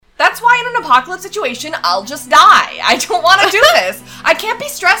that's why in an apocalypse situation, I'll just die. I don't want to do this. I can't be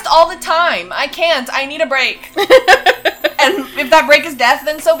stressed all the time. I can't. I need a break. And if that break is death,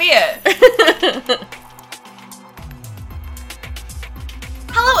 then so be it.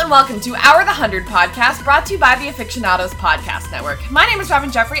 Hello and welcome to Our The 100 podcast, brought to you by the AFICTIONADOS podcast network. My name is Robin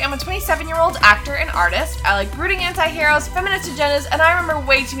Jeffrey. I'm a 27-year-old actor and artist. I like brooding anti-heroes, feminist agendas, and I remember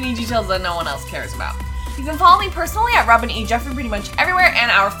way too many details that no one else cares about. You can follow me personally at Robin E. Jeffrey pretty much everywhere,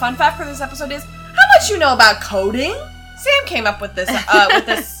 and our fun fact for this episode is, how much you know about coding? Sam came up with this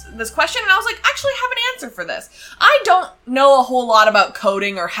this question, and I was like, actually, I have an answer for this. I don't know a whole lot about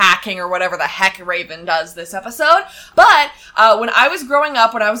coding or hacking or whatever the heck Raven does this episode, but when I was growing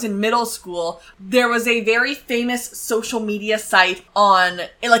up, when I was in middle school, there was a very famous social media site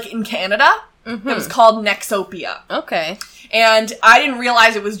in Canada. Mm-hmm. It was called Nexopia. Okay. And I didn't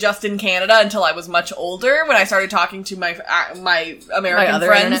realize it was just in Canada until I was much older, when I started talking to my American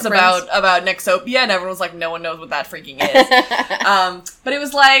friends about Nexopia, and everyone was like, no one knows what that freaking is. But it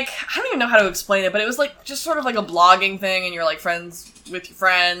was like, I don't even know how to explain it, but it was like, just sort of like a blogging thing, and you're like friends with your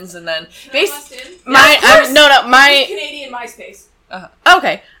friends, and then... My Canadian MySpace. Uh-huh.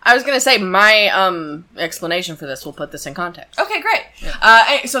 Okay. I was gonna say, my, explanation for this will put this in context. Okay, great.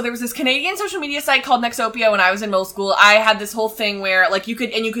 Yeah. So there was this Canadian social media site called Nexopia when I was in middle school. I had this whole thing where, like, you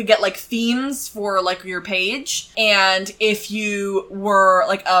could get, like, themes for, like, your page. And if you were,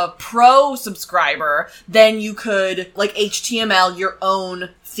 like, a pro subscriber, then you could, like, HTML your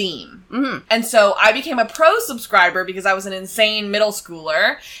own theme. Mm-hmm. And so I became a pro subscriber because I was an insane middle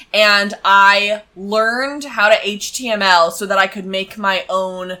schooler, and I learned how to HTML so that I could make my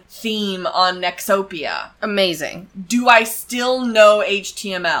own theme on Nexopia. Amazing. Do I still know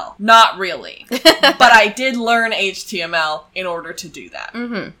HTML? Not really. But I did learn HTML in order to do that.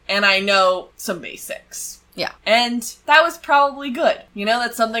 Mm-hmm. And I know some basics. Yeah. And that was probably good. You know,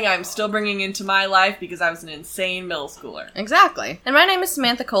 that's something I'm still bringing into my life because I was an insane middle schooler. Exactly. And my name is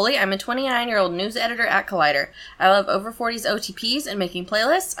Samantha Coley. I'm a 29-year-old news editor at Collider. I love over 40s OTPs and making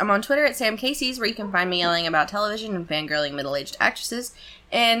playlists. I'm on Twitter at Sam Casey's, where you can find me yelling about television and fangirling middle-aged actresses.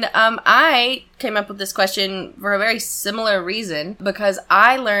 And I came up with this question for a very similar reason, because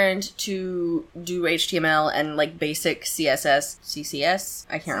I learned to do HTML and, like, basic CSS,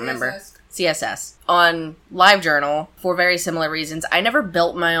 I can't remember. CSS on LiveJournal for very similar reasons. I never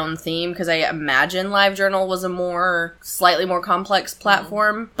built my own theme because I imagine LiveJournal was a slightly more complex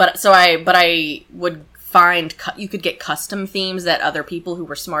platform. Mm-hmm. But I would find you could get custom themes that other people who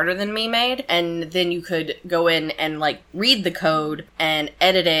were smarter than me made, and then you could go in and, like, read the code and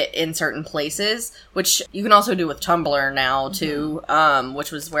edit it in certain places, which you can also do with Tumblr now too,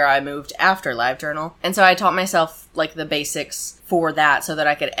 which was where I moved after LiveJournal. And so I taught myself, like, the basics for that so that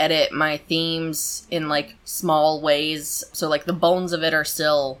I could edit my themes in, like, small ways. So, like, the bones of it are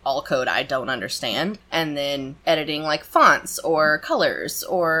still all code I don't understand. And then editing, like, fonts or colors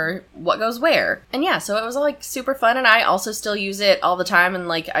or what goes where. And yeah, so it was, like, super fun. And I also still use it all the time. And,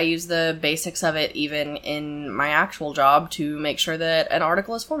 like, I use the basics of it even in my actual job to make sure that an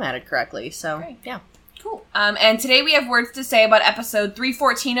article is formatted correctly. So, Great. Yeah. Cool. And today we have words to say about episode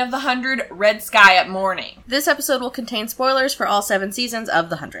 314 of The 100, Red Sky at Morning. This episode will contain spoilers for all 7 seasons of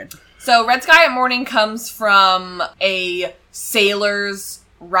The 100. So, Red Sky at Morning comes from a sailor's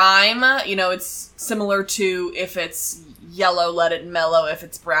rhyme. You know, it's similar to if it's yellow, let it mellow. If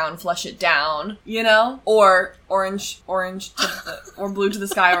it's brown, flush it down, you know? Or orange to or blue to the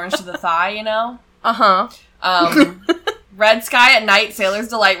sky, orange to the thigh, you know? Uh-huh. Red sky at night, sailors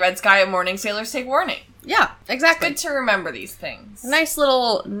delight. Red sky at morning, sailors take warning. Yeah, exactly. It's good to remember these things. Nice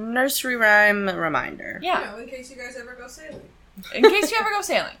little nursery rhyme reminder. Yeah. You know, in case you guys ever go sailing. In case you ever go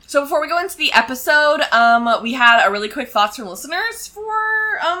sailing. So before we go into the episode, we had a really quick thoughts from listeners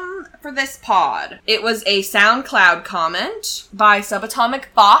for this pod. It was a SoundCloud comment by Subatomic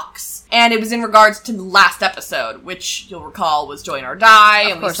Fox, and it was in regards to the last episode, which you'll recall was Join or Die,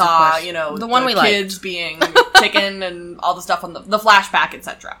 and we saw, you know, the one we kids liked. Being taken and all the stuff on the flashback,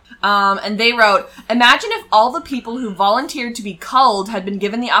 etc. And they wrote, imagine if all the people who volunteered to be culled had been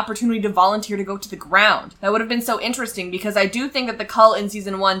given the opportunity to volunteer to go to the ground. That would have been so interesting, because I do think that the cull in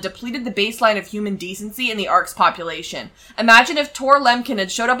season 1 depleted the baseline of human decency in the Ark's population. Imagine if Tor Lemkin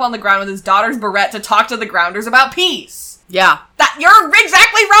had showed up on the ground with his daughter's barrette to talk to the grounders about peace. Yeah. You're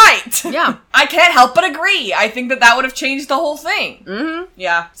exactly right! Yeah. I can't help but agree. I think that would have changed the whole thing. Mm-hmm.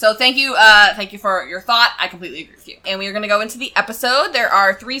 Yeah. So thank you for your thought. I completely agree with you. And we are going to go into the episode. There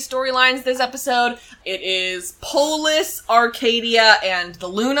are 3 storylines this episode. It is Polis, Arcadia, and the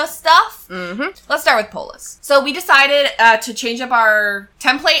Luna stuff. Mm-hmm. Let's start with Polis. So we decided to change up our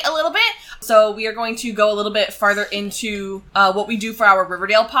template a little bit. So we are going to go a little bit farther into what we do for our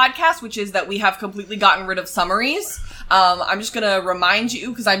Riverdale podcast, which is that we have completely gotten rid of summaries. I'm just going to remind you,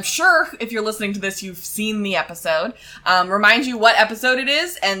 because I'm sure if you're listening to this, you've seen the episode. Remind you what episode it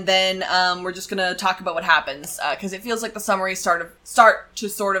is, and then we're just going to talk about what happens, because it feels like the summaries start to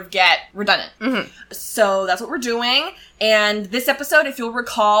sort of get redundant. Mm-hmm. So that's what we're doing. And this episode, if you'll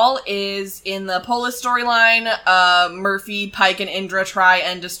recall, is in the Polis storyline. Murphy, Pike, and Indra try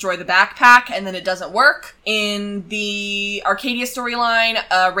and destroy the backpack, and then it doesn't work. In the Arcadia storyline,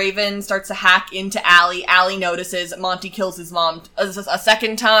 Raven starts to hack into Allie. Allie notices. Monty kills his mom a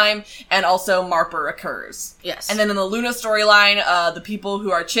second time, and also Marper occurs. Yes. And then in the Luna storyline, the people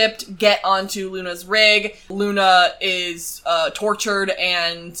who are chipped get onto Luna's rig. Luna is tortured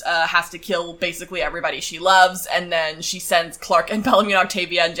and has to kill basically everybody she loves, and then she sends Clark and Bellamy and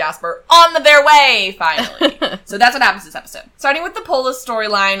Octavia and Jasper on their way, finally. So that's what happens this episode. Starting with the Polis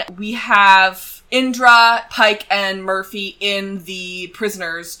storyline, we have Indra, Pike, and Murphy in the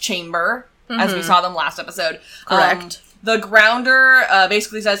prisoner's chamber, as we saw them last episode. Correct. The Grounder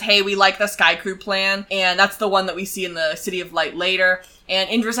basically says, hey, we like the Sky Crew plan, and that's the one that we see in the City of Light later. And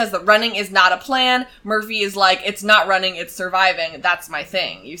Indra says that running is not a plan. Murphy is like, it's not running, it's surviving. That's my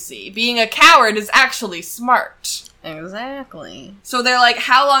thing, you see. Being a coward is actually smart. Exactly. So they're like,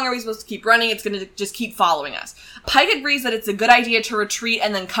 how long are we supposed to keep running? It's going to just keep following us. Pike agrees that it's a good idea to retreat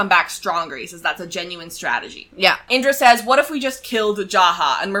and then come back stronger. He says that's a genuine strategy. Yeah. Indra says, what if we just killed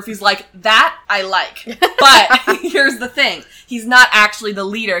Jaha? And Murphy's like, that I like. But here's the thing. He's not actually the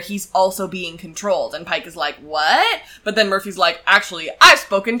leader. He's also being controlled. And Pike is like, what? But then Murphy's like, actually, I've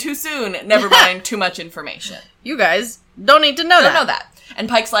spoken too soon. Never mind, too much information. You guys don't need to know that. Don't know that. And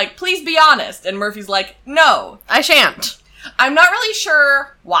Pike's like, please be honest. And Murphy's like, no. I shan't. I'm not really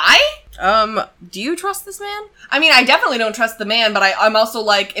sure why. Do you trust this man? I mean, I definitely don't trust the man, but I'm also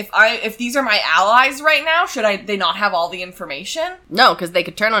like, if these are my allies right now, should they not have all the information? No, because they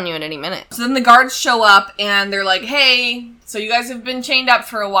could turn on you at any minute. So then the guards show up, and they're like, hey, so you guys have been chained up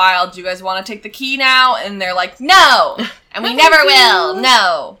for a while. Do you guys want to take the key now? And they're like, no! And we never will!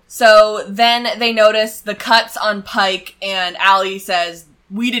 No! So then they notice the cuts on Pike, and Allie says,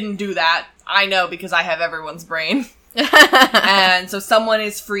 we didn't do that. I know because I have everyone's brain. And so someone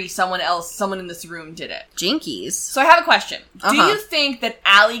is free, someone in this room did it. Jinkies. So I have a question. Uh-huh. Do you think that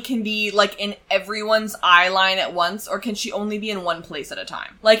Allie can be, like, in everyone's eye line at once, or can she only be in one place at a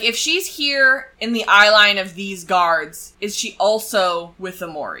time? Like, if she's here in the eye line of these guards, is she also with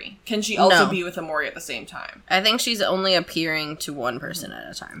Amori? Can she also be with Amori at the same time? I think she's only appearing to one person at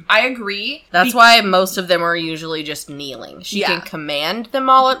a time. I agree. That's why most of them are usually just kneeling. She can command them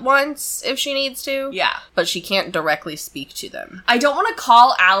all at once if she needs to. Yeah. But she can't directly speak to them. I don't want to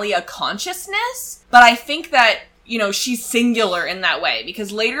call Allie a consciousness, but I think that, you know, she's singular in that way,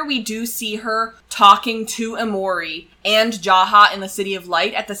 because later we do see her talking to Amori and Jaha in the City of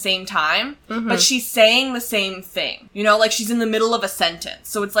Light at the same time, but she's saying the same thing. You know, like she's in the middle of a sentence.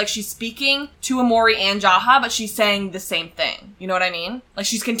 So it's like she's speaking to Amori and Jaha, but she's saying the same thing. You know what I mean? Like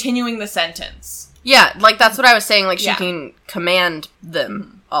she's continuing the sentence. Yeah, like that's what I was saying, like she can command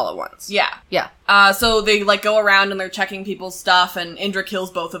them all at once. Yeah. Yeah. So they, like, go around and they're checking people's stuff, and Indra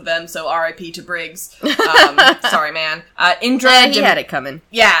kills both of them, so R.I.P. to Briggs. Sorry, man. Indra... he had it coming.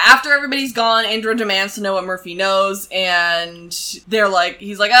 Yeah, after everybody's gone, Indra demands to know what Murphy knows, and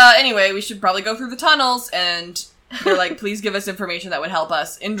he's like, anyway, we should probably go through the tunnels, and... They're like, please give us information that would help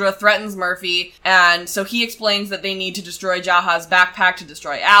us. Indra threatens Murphy, and so he explains that they need to destroy Jaha's backpack to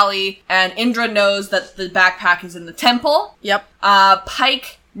destroy Allie, and Indra knows that the backpack is in the temple. Yep.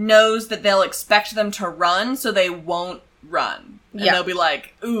 Pike knows that they'll expect them to run, so they won't run. And they'll be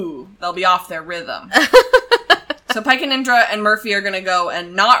like, ooh, they'll be off their rhythm. So Pike and Indra and Murphy are gonna go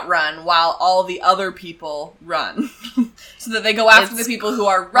and not run while all the other people run. So that they go after the people who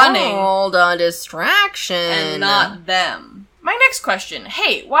are running. Hold on, distraction. And not them. My next question.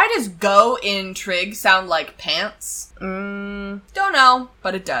 Hey, why does go in Trig sound like pants? Don't know,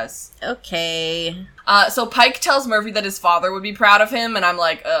 but it does. Okay. So Pike tells Murphy that his father would be proud of him, and I'm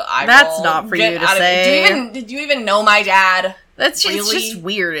like, That's not for you to say. Did you even know my dad? That's just, really? it's just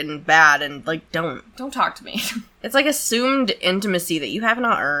weird and bad and, like, don't talk to me. It's like assumed intimacy that you have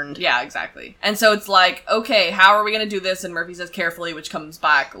not earned. Yeah, exactly. And so it's like, okay, how are we gonna do this? And Murphy says carefully, which comes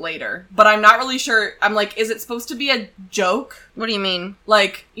back later. But I'm not really sure. I'm like, is it supposed to be a joke? What do you mean?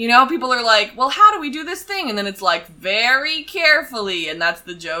 Like, you know, people are like, well, how do we do this thing? And then it's like, very carefully. And that's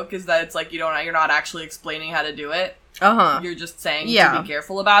the joke, is that it's like, you're not actually explaining how to do it. Uh-huh. You're just saying Yeah. to be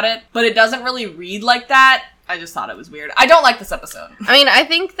careful about it. But it doesn't really read like that. I just thought it was weird. I don't like this episode. I mean, I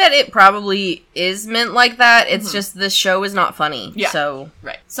think that it probably is meant like that. It's just the show is not funny. Yeah. So.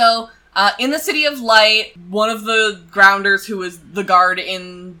 Right. So, in the City of Light, one of the grounders who was the guard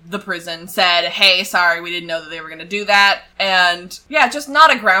in the prison said, hey, sorry, we didn't know that they were gonna do that. And, yeah, just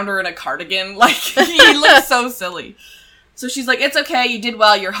not a grounder in a cardigan. Like, he looks so silly. So she's like, it's okay, you did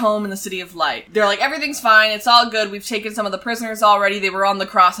well, you're home in the City of Light. They're like, everything's fine, it's all good, we've taken some of the prisoners already, they were on the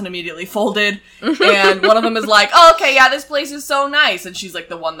cross and immediately folded. And one of them is like, oh, okay, yeah, this place is so nice. And she's like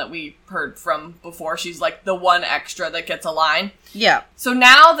the one that we heard from before. She's like the one extra that gets a line. Yeah. So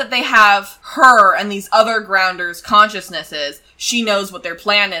now that they have her and these other grounders' consciousnesses, she knows what their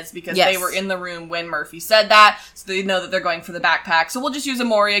plan is because they were in the room when Murphy said that, so they know that they're going for the backpack. So we'll just use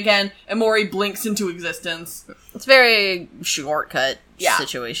Amori again. Amori blinks into existence. It's very shortcut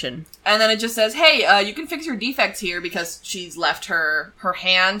situation. And then it just says, hey, you can fix your defects here, because she's left her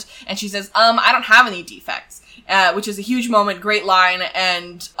hand. And she says, I don't have any defects. Which is a huge moment, great line,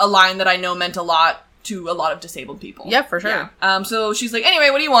 and a line that I know meant a lot to a lot of disabled people. Yeah, for sure. Yeah. So she's like,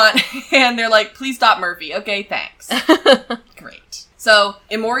 anyway, what do you want? And they're like, please stop Murphy. Okay, thanks. Great. So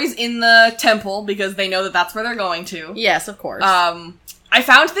Amori's in the temple because they know that that's where they're going to. Yes, of course. I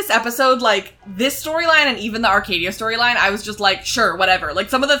found this episode, like, this storyline and even the Arcadia storyline, I was just like, sure, whatever. Like,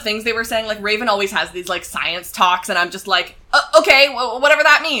 some of the things they were saying, like, Raven always has these, like, science talks, and I'm just like, okay, whatever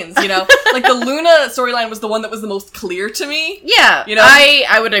that means, you know? Like, the Luna storyline was the one that was the most clear to me. Yeah, you know?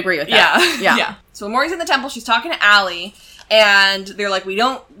 I would agree with that. Yeah. So Amori's in the temple, she's talking to Allie, and they're like, we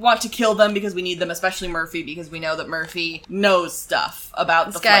don't want to kill them because we need them, especially Murphy, because we know that Murphy knows stuff about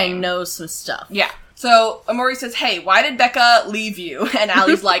the flame. This guy knows some stuff. Yeah. So Amori says, hey, why did Becca leave you? And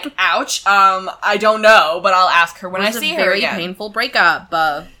Allie's like, ouch, I don't know, but I'll ask her when I see her again. It was a very painful breakup.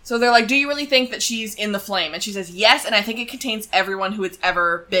 So they're like, do you really think that she's in the flame? And she says, yes, and I think it contains everyone who it's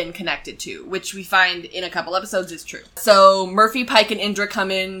ever been connected to, which we find in a couple episodes is true. So Murphy, Pike, and Indra come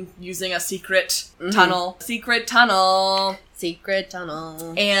in using a secret tunnel. Secret tunnel.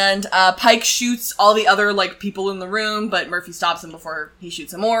 And Pike shoots all the other, like, people in the room, but Murphy stops him before he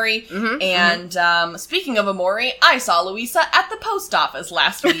shoots Amori. And speaking of Amori, I saw Louisa at the post office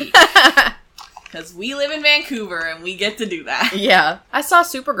last week. Because we live in Vancouver and we get to do that. Yeah. I saw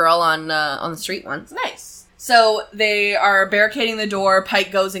Supergirl on the street once. Nice. So they are barricading the door.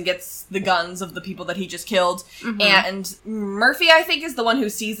 Pike goes and gets the guns of the people that he just killed. And Murphy, I think, is the one who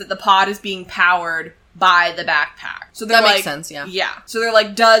sees that the pod is being powered by the backpack. So they're that like, makes sense, yeah. Yeah. So they're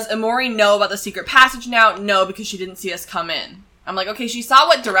like, does Amori know about the secret passage now? No, because she didn't see us come in. I'm like, okay, she saw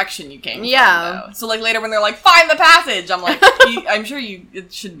what direction you came from, though. So, like, later when they're like, find the passage, I'm like, I'm sure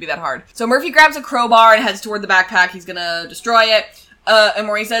it shouldn't be that hard. So Murphy grabs a crowbar and heads toward the backpack. He's gonna destroy it.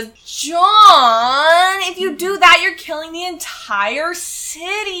 Amori says, John, if you do that, you're killing the entire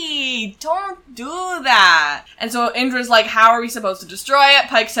city. Don't do that. And so Indra's like, how are we supposed to destroy it?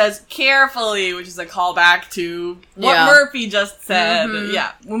 Pike says, carefully, which is a callback to what Murphy just said.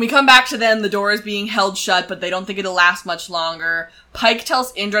 Yeah. When we come back to them, the door is being held shut, but they don't think it'll last much longer. Pike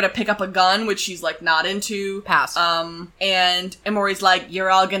tells Indra to pick up a gun, which she's, like, not into. Pass. And Amori's like,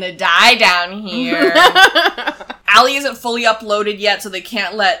 you're all gonna die down here. Allie isn't fully uploaded yet, so they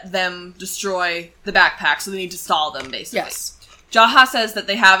can't let them destroy the backpack, so they need to stall them, basically. Yes. Jaha says that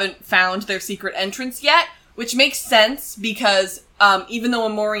they haven't found their secret entrance yet, which makes sense because even though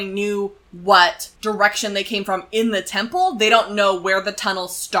Amori knew what direction they came from in the temple, they don't know where the tunnel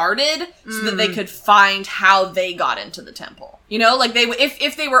started so that they could find how they got into the temple. You know, like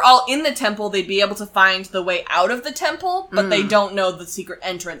if they were all in the temple, they'd be able to find the way out of the temple, but they don't know the secret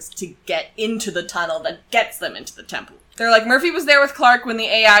entrance to get into the tunnel that gets them into the temple. They're like, Murphy was there with Clark when the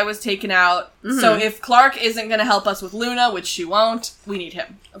AI was taken out, so if Clark isn't going to help us with Luna, which she won't, we need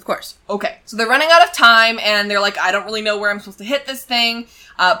him. Of course. Okay, so they're running out of time, and they're like, I don't really know where I'm supposed to hit this thing.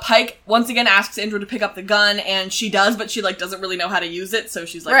 Pike once again asks Indra to pick up the gun, and she does, but she, like, doesn't really know how to use it, so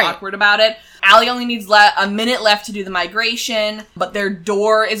she's, like, awkward about it. Allie only needs a minute left to do the migration, but their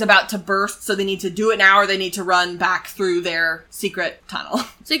door is about to burst, so they need to do it now, or they need to run back through their secret tunnel.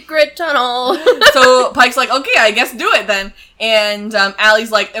 Secret tunnel! So Pike's like, okay, I guess do it then. And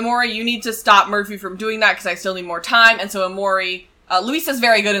Allie's like, Amori, you need to stop Murphy from doing that, because I still need more time, and so Amori Luisa's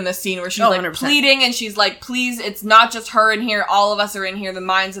very good in this scene where she's, 100%. pleading, and she's like, please, it's not just her in here, all of us are in here, the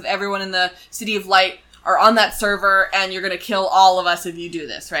minds of everyone in the City of Light are on that server, and you're gonna kill all of us if you do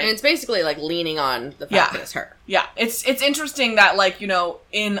this, right? And it's basically, leaning on the fact that it's her. Yeah, it's interesting that,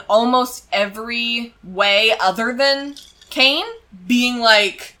 in almost every way other than Kane, being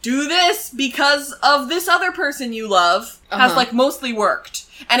like, do this because of this other person you love, has, mostly worked.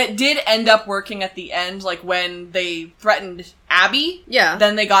 And it did end up working at the end, when they threatened Abby. Yeah.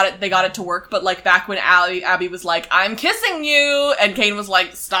 Then they got it to work, but, back when Abby was like, I'm kissing you, and Kane was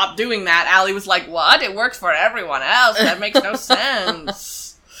like, stop doing that, Allie was like, what? It works for everyone else. That makes no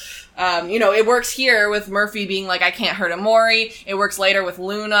sense. It works here with Murphy being like, I can't hurt Amori. It works later with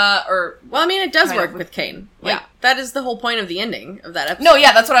Luna, or... Well, I mean, it does work with Kane. Yeah. That is the whole point of the ending of that episode. No,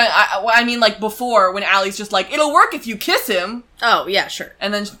 yeah, that's what I mean, before, when Allie's just like, it'll work if you kiss him. Oh, yeah, sure.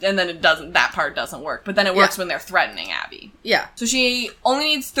 And then it doesn't, that part doesn't work. But then it works when they're threatening Abby. Yeah. So she only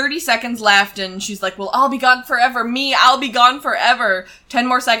needs 30 seconds left, and she's like, well, I'll be gone forever. I'll be gone forever. 10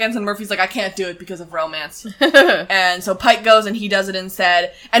 more seconds, and Murphy's like, I can't do it because of romance. And so Pike goes, and he does it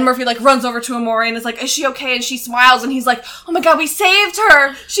instead. And Murphy, runs over to Amori and is like, is she okay? And she smiles, and he's like, oh my god, we saved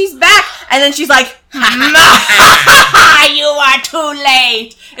her! She's back! And then she's like, you are too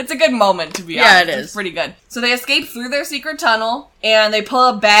late! It's a good moment, to be honest. Yeah, it is. It's pretty good. So they escape through their secret tunnel, and they pull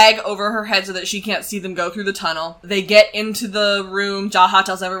a bag over her head so that she can't see them go through the tunnel. They get into the room. Jaha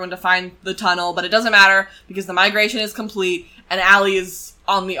tells everyone to find the tunnel, but it doesn't matter because the migration is complete, and Allie is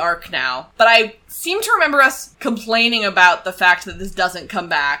on the Ark now. But I seem to remember us complaining about the fact that this doesn't come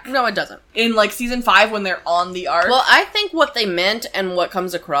back. No, it doesn't. In, season 5 when they're on the Ark. Well, I think what they meant and what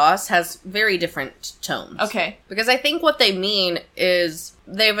comes across has very different tones. Okay. Because I think what they mean is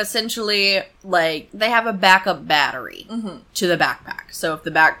they've essentially, they have a backup battery to the backpack. So if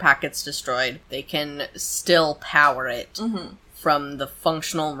the backpack gets destroyed, they can still power it from the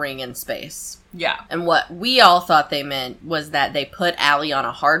functional ring in space. Yeah. And what we all thought they meant was that they put Allie on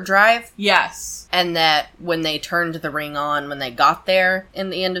a hard drive. Yes. And that when they turned the ring on, when they got there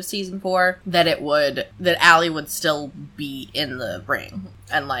in the end of season 4, that Allie would still be in the ring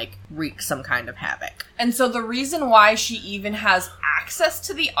and, wreak some kind of havoc. And so the reason why she even has access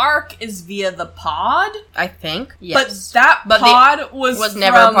to the Ark is via the pod? I think. Yes. But pod was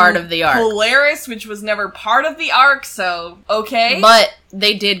never part of the Ark. Polaris, which was never part of the Ark, so, okay. But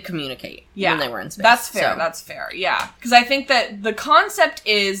they did communicate when they were in space. That's fair, that's fair, yeah. Because I think that the concept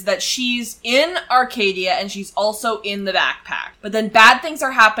is that she's in Arcadia and she's also in the backpack. But then bad things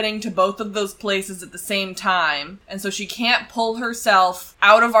are happening to both of those places at the same time, and so she can't pull herself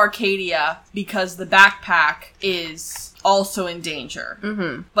out of Arcadia because the backpack is also in danger.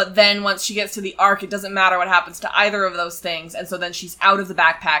 Mm-hmm. But then once she gets to the Ark, it doesn't matter what happens to either of those things, and so then she's out of the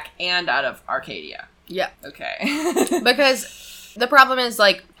backpack and out of Arcadia. Yeah. Okay. Because the problem is,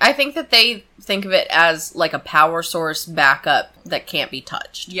 I think that they think of it as, a power source backup that can't be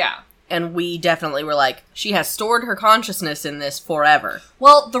touched. Yeah. And we definitely were like, she has stored her consciousness in this forever.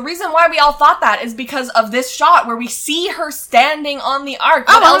 Well, the reason why we all thought that is because of this shot where we see her standing on the Ark.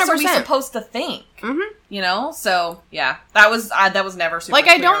 What else are we supposed to think? Mm-hmm. So, yeah. That was never super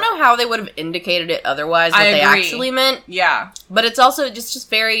clear. I don't know how they would have indicated it otherwise, what they actually meant. Yeah. But it's also just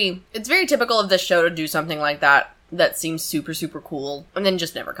very typical of this show to do something like that seems super, super cool, and then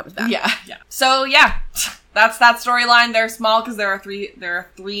just never comes back. Yeah. So, yeah. That's that storyline. They're small because there are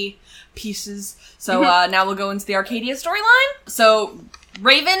three pieces. So, now we'll go into the Arcadia storyline. So,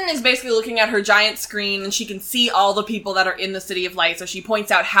 Raven is basically looking at her giant screen, and she can see all the people that are in the City of Light, so she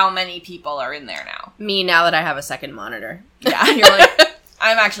points out how many people are in there now. Me, now that I have a second monitor. Yeah, you're like,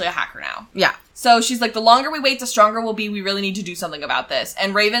 I'm actually a hacker now. Yeah. So she's like, the longer we wait, the stronger we'll be. We really need to do something about this.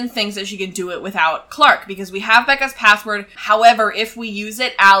 And Raven thinks that she can do it without Clark, because we have Becca's password. However, if we use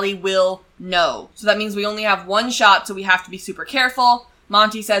it, Allie will know. So that means we only have one shot, so we have to be super careful.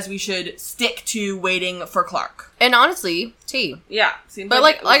 Monty says we should stick to waiting for Clark. And honestly, Yeah. Seems but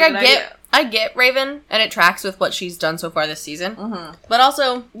I get Raven, and it tracks with what she's done so far this season. Mm-hmm. But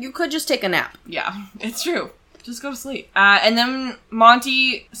also, you could just take a nap. Yeah, it's true. Just go to sleep. And then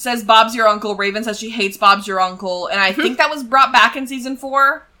Monty says Bob's your uncle. Raven says she hates Bob's your uncle. And I think that was brought back in season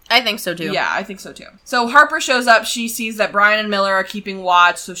 4. I think so, too. Yeah, I think so, too. So Harper shows up. She sees that Brian and Miller are keeping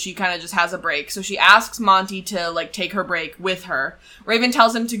watch, so she kind of just has a break. So she asks Monty to, take her break with her. Raven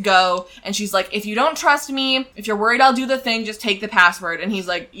tells him to go, and she's like, if you don't trust me, if you're worried I'll do the thing, just take the password. And he's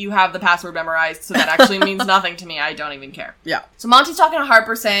like, you have the password memorized, so that actually means nothing to me. I don't even care. Yeah. So Monty's talking to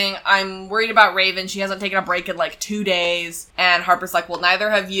Harper saying, I'm worried about Raven. She hasn't taken a break in, 2 days. And Harper's like, well, neither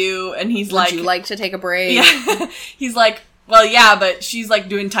have you. And he's like... Would you like to take a break? Yeah. He's like... well, yeah, but she's, like,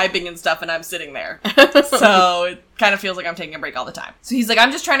 doing typing and stuff, and I'm sitting there. So it kind of feels like I'm taking a break all the time. So he's like,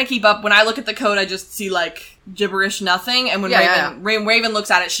 I'm just trying to keep up. When I look at the code, I just see, like, gibberish nothing. And when Raven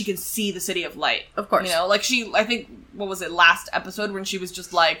looks at it, she can see the City of Light. Of course. You know, like, I think, what was it, last episode when she was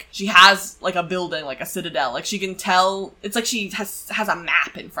just, like, she has, like, a building, like, a citadel. Like, she can tell, it's like she has a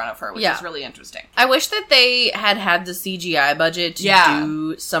map in front of her, which is really interesting. I wish that they had the CGI budget to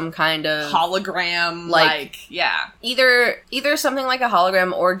do some kind of hologram, either something like a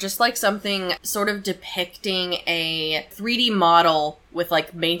hologram or just like something sort of depicting a 3D model with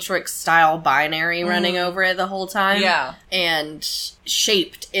like Matrix style binary running over it the whole time. Yeah. And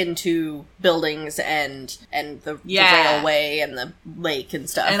shaped into buildings and the railway and the lake and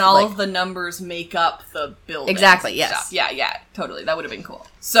stuff. And all of the numbers make up the building. Exactly, yes. Stuff. Yeah, totally. That would have been cool.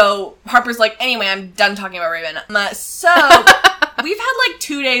 So Harper's like, anyway, I'm done talking about Raven. So we've had like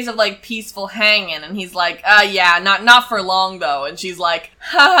 2 days of like peaceful hanging, and he's like, not for long though. And she's like,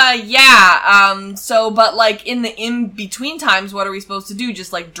 so but like in the in-between times, what are we supposed to do?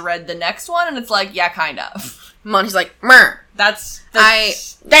 Just like dread the next one? And it's like, yeah, kind of. Monty's like, Mer. That's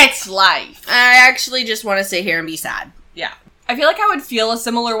life. I actually just want to sit here and be sad. Yeah. I feel like I would feel a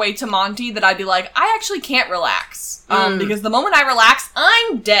similar way to Monty, that I'd be like, I actually can't relax. Because the moment I relax,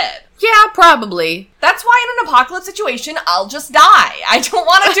 I'm dead. Yeah, probably. That's why in an apocalypse situation, I'll just die. I don't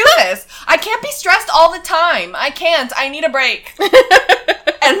want to do this. I can't be stressed all the time. I can't. I need a break.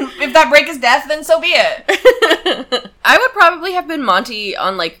 And if that break is death, then so be it. I would probably have been Monty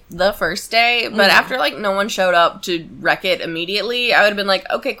on, like, the first day, but after, like, no one showed up to wreck it immediately, I would have been like,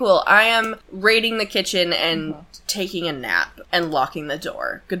 okay, cool, I am raiding the kitchen and taking a nap and locking the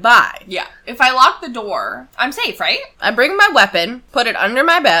door. Goodbye. Yeah. If I lock the door, I'm safe, right? I bring my weapon, put it under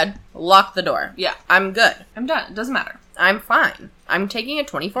my bed, lock the door. Yeah. I'm good. I'm done. It doesn't matter. I'm fine. I'm taking a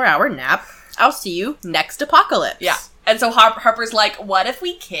 24-hour nap. I'll see you next apocalypse. Yeah. And so Harper's like, what if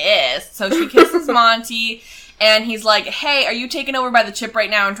we kiss? So she kisses Monty, and he's like, hey, are you taken over by the chip right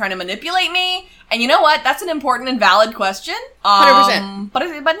now and trying to manipulate me? And you know what? That's an important and valid question. 100%.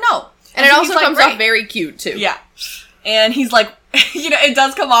 But no. And it also comes off very cute, too. Yeah. And he's like, it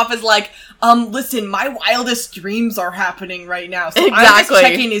does come off as like, listen, my wildest dreams are happening right now. So I'm just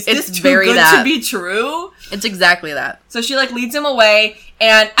checking, is this too good to be true? It's exactly that. So she, like, leads him away,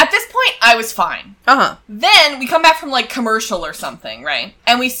 and at this point, I was fine. Then we come back from, like, commercial or something, right?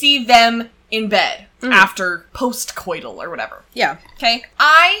 And we see them in bed after post-coital or whatever. Yeah. Okay?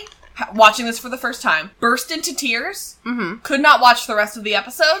 Watching this for the first time, burst into tears, could not watch the rest of the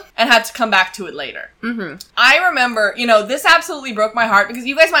episode, and had to come back to it later. I remember, this absolutely broke my heart, because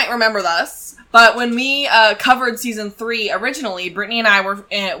you guys might remember this, but when we covered season 3 originally, Brittany and I were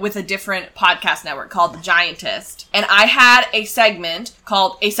with a different podcast network called The Giantist, and I had a segment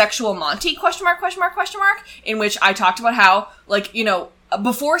called Asexual Monty, ? In which I talked about how, like,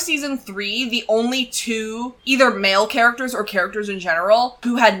 before season 3, the only two, either male characters or characters in general,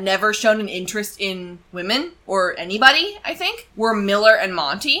 who had never shown an interest in women, or anybody, I think, were Miller and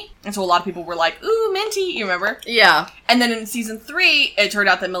Monty. And so a lot of people were like, ooh, Minty, you remember? Yeah. And then in season 3, it turned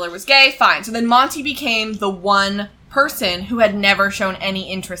out that Miller was gay, fine. So then Monty became the one person who had never shown any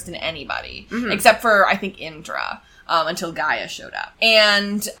interest in anybody. Except for, I think, Indra. Until Gaia showed up.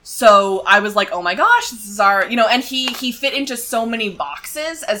 And so I was like, oh my gosh, this is our, and he fit into so many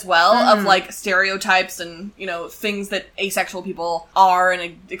boxes as well of like stereotypes and, things that asexual people are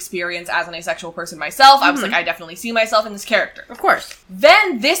and experience as an asexual person myself. I was like, I definitely see myself in this character. Of course.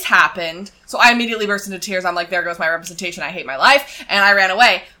 Then this happened. So I immediately burst into tears. I'm like, there goes my representation. I hate my life. And I ran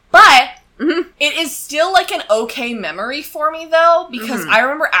away. But it is still, like, an okay memory for me, though, because I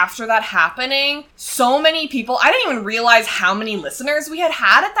remember after that happening, so many people, I didn't even realize how many listeners we had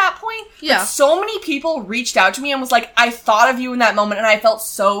at that point. Yeah. But so many people reached out to me and was like, I thought of you in that moment, and I felt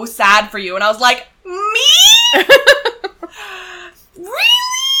so sad for you. And I was like, me? Really?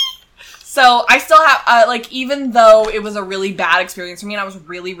 So I still have, even though it was a really bad experience for me and I was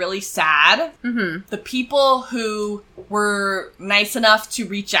really, really sad, the people who were nice enough to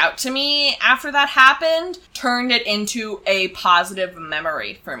reach out to me after that happened turned it into a positive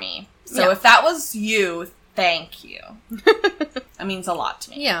memory for me. So if that was you, thank you. That means a lot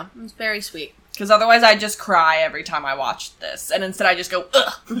to me. Yeah, it's very sweet. Because otherwise I'd just cry every time I watched this. And instead I just go,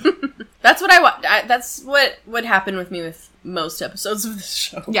 ugh. That's what that's what would happen with me with most episodes of this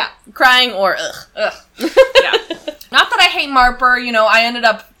show. Yeah. Crying or ugh. Ugh. Yeah. Not that I hate Marper, I ended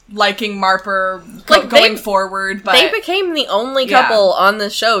up liking Marper Like, going forward, but... They became the only couple on the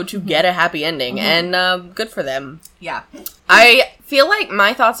show to get a happy ending, and good for them. Yeah. I feel like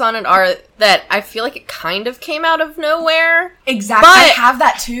my thoughts on it are that I feel like it kind of came out of nowhere. Exactly. I have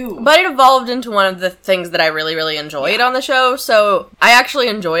that too. But it evolved into one of the things that I really, really enjoyed on the show, so I actually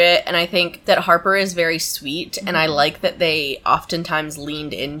enjoy it, and I think that Harper is very sweet, and I like that they oftentimes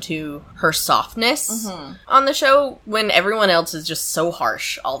leaned into her softness on the show when everyone else is just so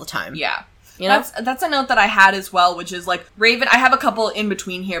harsh all the time. Yeah. You know? That's a note that I had as well, which is like, Raven, I have a couple in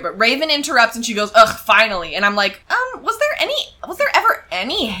between here, but Raven interrupts and she goes, ugh, finally. And I'm like, was there ever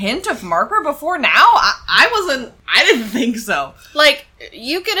any hint of Marper before now? I didn't think so. Like,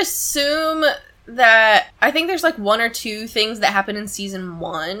 you could assume that, I think there's like one or two things that happen in season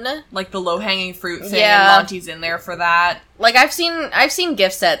 1. Like the low-hanging fruit thing, and Monty's in there for that. Like, I've seen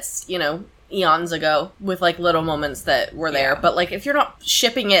gift sets, eons ago with like little moments that were there, but like if you're not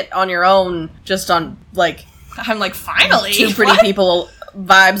shipping it on your own just on like I'm like, finally, two pretty people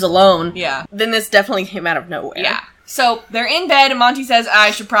vibes alone, yeah, then this definitely came out of nowhere. Yeah. So they're in bed and Monty says,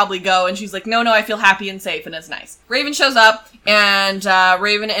 I should probably go, and she's like, no, I feel happy and safe and it's nice. Raven shows up and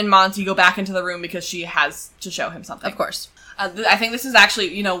Raven and Monty go back into the room because she has to show him something. Of course. I think this is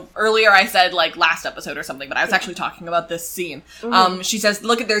actually, earlier I said, like, last episode or something, but I was actually talking about this scene. She says,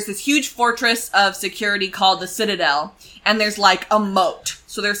 look, there's this huge fortress of security called the Citadel, and there's, like, a moat.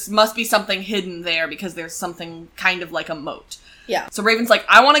 So there must be something hidden there, because there's something kind of like a moat. Yeah. So Raven's like,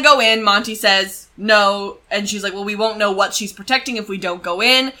 I want to go in. Monty says, no. And she's like, well, we won't know what she's protecting if we don't go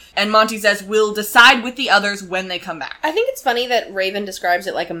in. And Monty says, we'll decide with the others when they come back. I think it's funny that Raven describes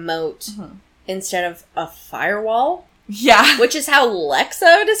it like a moat instead of a firewall. Yeah. Which is how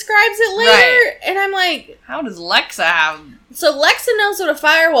Lexa describes it later. Right. And I'm like, how does Lexa have... So Lexa knows what a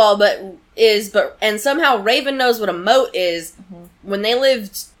firewall and somehow Raven knows what a moat is. When they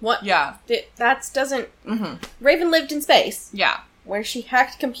lived... What? Yeah. Raven lived in space. Yeah. Where she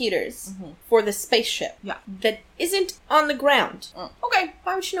hacked computers for the spaceship. Yeah. That isn't on the ground. Okay.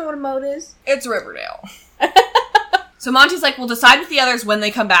 Why would you know what a moat is? It's Riverdale. So Monty's like, we'll decide with the others when they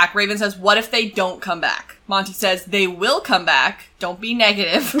come back. Raven says, what if they don't come back? Monty says, they will come back. Don't be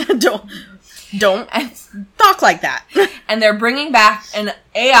negative. Don't talk like that. And they're bringing back an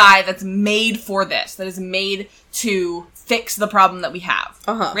AI that's made for this. That is made to fix the problem that we have.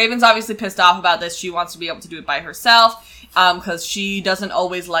 Raven's obviously pissed off about this. She wants to be able to do it by herself. Because she doesn't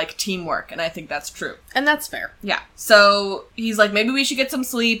always like teamwork, and I think that's true. And that's fair. Yeah. So he's like, maybe we should get some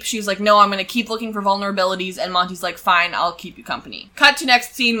sleep. She's like, no, I'm going to keep looking for vulnerabilities, and Monty's like, fine, I'll keep you company. Cut to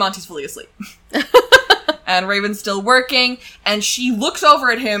next scene, Monty's fully asleep. And Raven's still working, and she looks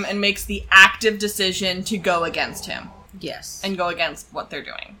over at him and makes the active decision to go against him. Yes. And go against what they're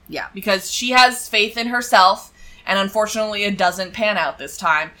doing. Yeah. Because she has faith in herself. And unfortunately, it doesn't pan out this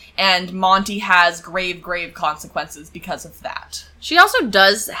time. And Monty has grave consequences because of that. She also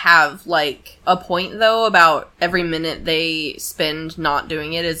does have, like, a point, though, about every minute they spend not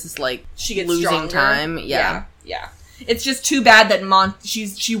doing it is, like, she gets losing stronger. time. Yeah. It's just too bad that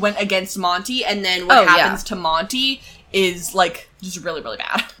she went against Monty, and then what happens to Monty is, like, just really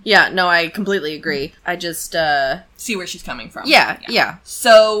bad. Yeah, no, I completely agree. I just, see where she's coming from. Yeah.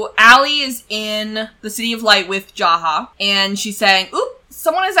 So, Allie is in the City of Light with Jaha, and she's saying, oop,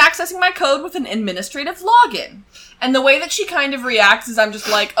 someone is accessing my code with an administrative login. And the way that she kind of reacts is I'm just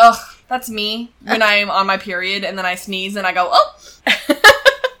like, ugh, that's me when I'm on my period, and then I sneeze, and I go, oh! I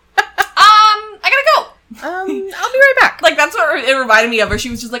gotta go! I'll be right back. Like, that's what it reminded me of, where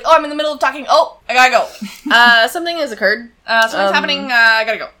she was just like, oh, I'm in the middle of talking, oh, I gotta go. Something has occurred. Something's happening, I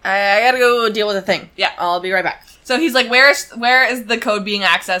gotta go. I gotta go deal with a thing. Yeah. I'll be right back. So he's like, where is the code being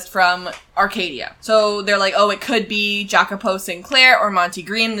accessed from Arcadia? So they're like, oh, it could be Jacopo Sinclair or Monty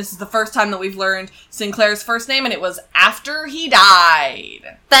Green. This is the first time that we've learned Sinclair's first name, and it was after he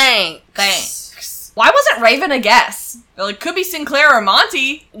died. Thanks. Why wasn't Raven a guess? They're like, could be Sinclair or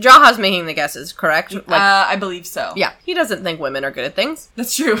Monty. Jaha's making the guesses, correct? I believe so. Yeah. He doesn't think women are good at things.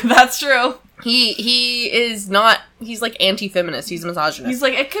 That's true. He is not, he's like anti-feminist. He's misogynist. He's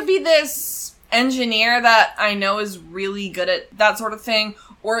like, it could be this engineer that I know is really good at that sort of thing,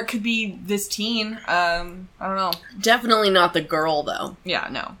 or it could be this teen. I don't know. Definitely not the girl, though. Yeah,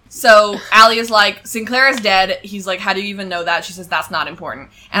 no. So, Allie is like, Sinclair is dead. He's like, how do you even know that? She says, that's not important.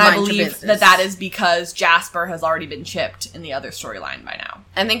 And I believe that is because Jasper has already been chipped in the other storyline by now.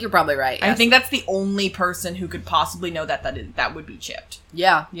 I think you're probably right, yes. I think that's the only person who could possibly know that would be chipped.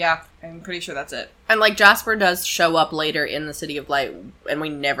 Yeah. Yeah, I'm pretty sure that's it. And, like, Jasper does show up later in the City of Light, and we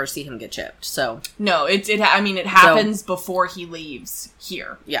never see him get chipped, so... No, it happens before he leaves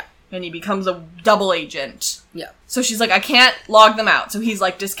here. Yeah. and he becomes a double agent. Yeah. So she's like, I can't log them out. So he's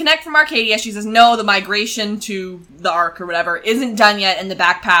like, disconnect from Arcadia. She says, no, the migration to the Ark or whatever isn't done yet, and the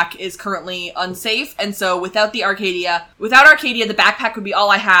backpack is currently unsafe. And so without Arcadia, the backpack would be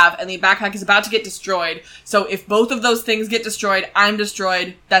all I have, and the backpack is about to get destroyed. So if both of those things get destroyed, I'm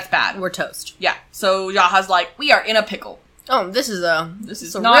destroyed. That's bad. We're toast. Yeah. So Jaha's like, we are in a pickle. Oh, this is a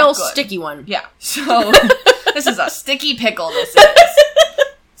not real good. sticky one. Yeah. So this is a sticky pickle, this is.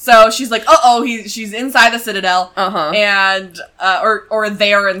 So she's like, she's inside the Citadel, and, or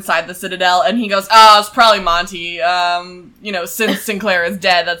they're inside the Citadel, and he goes, it's probably Monty, since Sinclair is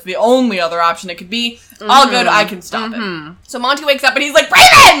dead, that's the only other option it could be. All good, I can stop it. So Monty wakes up and he's like,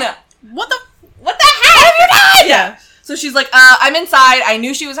 Raven! What the heck have you done? Yeah. So she's like, I'm inside, I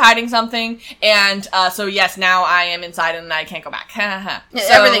knew she was hiding something, and, so yes, now I am inside and I can't go back. So,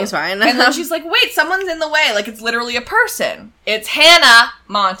 everything's fine. And then she's like, wait, someone's in the way, like, it's literally a person. It's Hannah,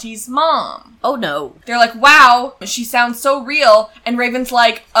 Monty's mom. Oh no. They're like, wow, she sounds so real, and Raven's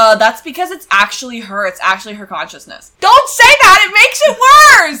like, that's because it's actually her consciousness. Don't say that, it makes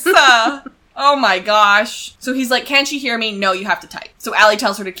it worse! Oh my gosh. So he's like, can't she hear me? No, you have to type. So Allie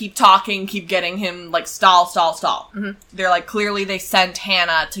tells her to keep talking, keep getting him, like, stall. Mm-hmm. They're like, clearly they sent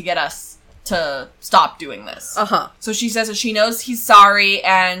Hannah to get us to stop doing this. So she says that she knows he's sorry,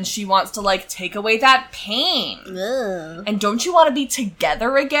 and she wants to, like, take away that pain. Ugh. And don't you want to be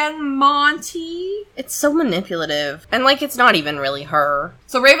together again, Monty? It's so manipulative. And, like, it's not even really her.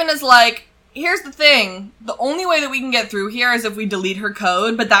 So Raven is like, here's the thing. The only way that we can get through here is if we delete her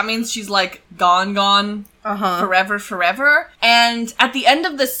code, but that means she's, like, gone, forever. And at the end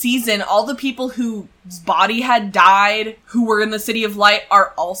of the season, all the people whose body had died, who were in the City of Light,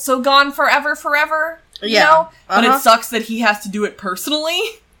 are also gone forever. You know? But it sucks that he has to do it personally.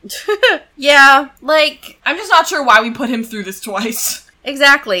 Yeah, like, I'm just not sure why we put him through this twice.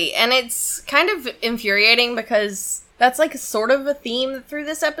 Exactly. And it's kind of infuriating because that's, like, sort of a theme through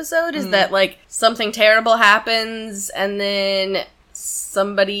this episode, is that, like, something terrible happens, and then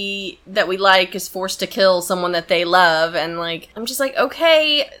somebody that we like is forced to kill someone that they love, and, like, I'm just like,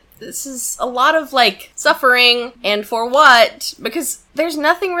 okay, this is a lot of, like, suffering, and for what? Because there's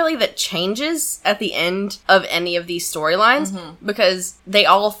nothing really that changes at the end of any of these storylines, because they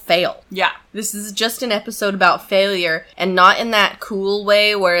all fail. Yeah. This is just an episode about failure, and not in that cool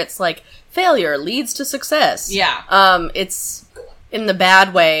way where it's like, failure leads to success. Yeah. It's in the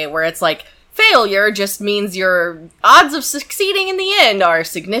bad way where it's like, failure just means your odds of succeeding in the end are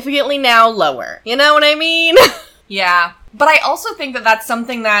significantly now lower. You know what I mean? Yeah. But I also think that that's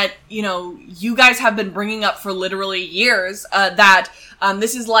something that, you guys have been bringing up for literally years, that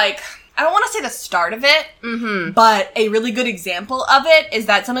this is like, I don't want to say the start of it, but a really good example of it is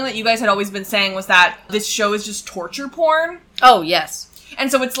that something that you guys had always been saying was that this show is just torture porn. Oh, yes. And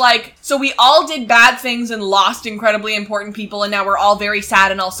so it's like, so we all did bad things and lost incredibly important people, and now we're all very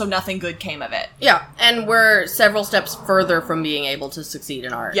sad, and also nothing good came of it. Yeah, and we're several steps further from being able to succeed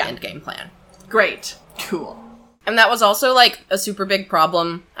in our endgame plan. Great. Cool. And that was also, like, a super big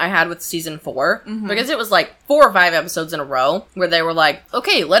problem I had with season 4, because it was, like, 4 or 5 episodes in a row where they were like,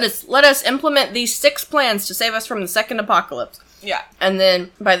 okay, let us implement these 6 plans to save us from the second apocalypse. Yeah. And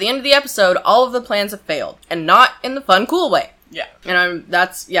then, by the end of the episode, all of the plans have failed. And not in the fun, cool way. Yeah. And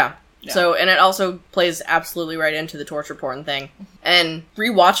yeah. So, and it also plays absolutely right into the torture porn thing. And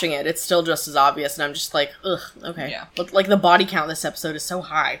rewatching it, it's still just as obvious, and I'm just like, ugh, okay. Yeah. But, like, the body count this episode is so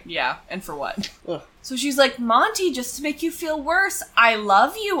high. Yeah, and for what? Ugh. So she's like, Monty, just to make you feel worse, I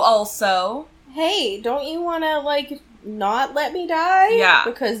love you also. Hey, don't you want to, like, not let me die? Yeah.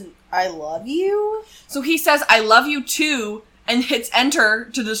 Because I love you? So he says, I love you too, and hits enter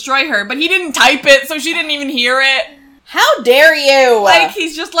to destroy her, but he didn't type it, so she didn't even hear it. How dare you? Like,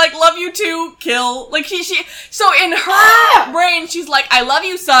 he's just like, love you too, kill. Like, so in her brain, she's like, I love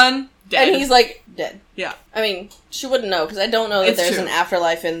you, son, dead. And he's like, dead. Yeah. I mean, she wouldn't know, because I don't know that It's there's true. an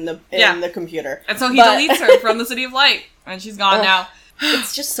afterlife in the computer. And so he deletes her from the City of Light, and she's gone now.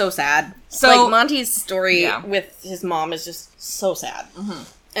 It's just so sad. So, like, Monty's story with his mom is just so sad.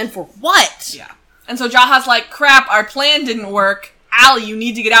 And for what? Yeah. And so Jaha's like, crap, our plan didn't work. Allie, you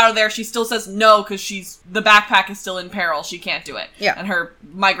need to get out of there. She still says no, because the backpack is still in peril. She can't do it. Yeah. And her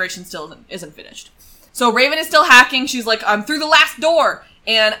migration still isn't finished. So Raven is still hacking. She's like, I'm through the last door.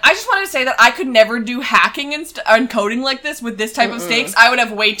 And I just wanted to say that I could never do hacking and coding like this with this type of stakes. I would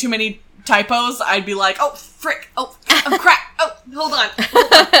have way too many typos. I'd be like, oh, frick. Oh crap. Oh, hold on.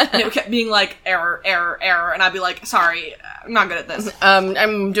 And it kept being like, error. And I'd be like, sorry, I'm not good at this.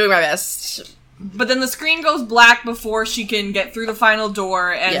 I'm doing my best. But then the screen goes black before she can get through the final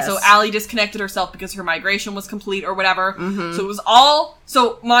door, and so Allie disconnected herself because her migration was complete or whatever. So it was all...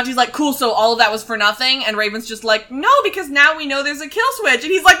 So Monty's like, cool, so all of that was for nothing? And Raven's just like, no, because now we know there's a kill switch.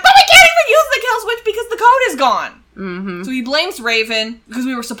 And he's like, but we can't even use the kill switch because the code is gone. So he blames Raven because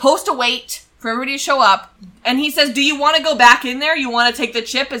we were supposed to wait for everybody to show up. And he says, do you want to go back in there? You want to take the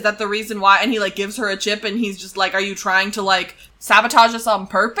chip? Is that the reason why? And he, like, gives her a chip, and he's just like, are you trying to, like, sabotage us on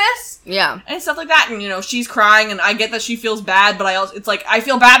purpose? Yeah. And stuff like that. And, you know, she's crying, and I get that she feels bad, but it's like, I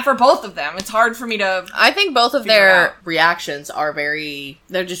feel bad for both of them. It's hard for me to... I think both of their reactions are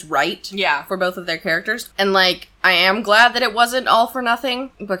they're just right. Yeah. For both of their characters. And, like, I am glad that it wasn't all for nothing,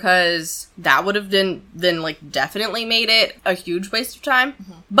 because that would have then like, definitely made it a huge waste of time.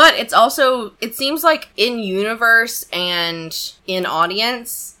 But it's also, it seems like in universe and in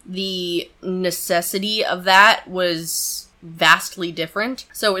audience, the necessity of that was vastly different.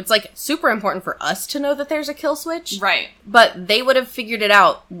 So it's, like, super important for us to know that there's a kill switch. Right. But they would have figured it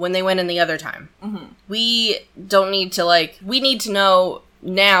out when they went in the other time. We don't need to, like, we need to know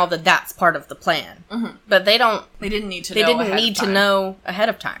now that that's part of the plan. But they didn't need to know ahead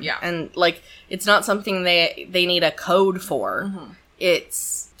of time. Yeah. And, like, it's not something they need a code for.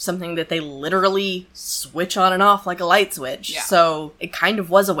 It's something that they literally switch on and off like a light switch. Yeah. So it kind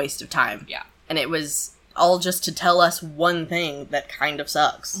of was a waste of time. Yeah. And it was all just to tell us one thing that kind of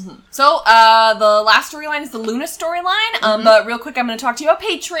sucks. So, the last storyline is the Luna storyline, but real quick, I'm going to talk to you about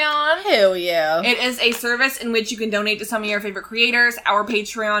Patreon. Hell yeah. It is a service in which you can donate to some of your favorite creators. Our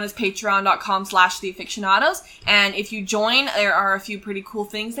Patreon is patreon.com/theafictionados, and if you join, there are a few pretty cool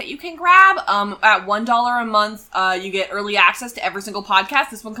things that you can grab. At $1 a month, you get early access to every single podcast.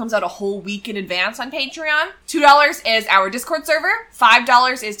 This one comes out a whole week in advance on Patreon. $2 is our Discord server.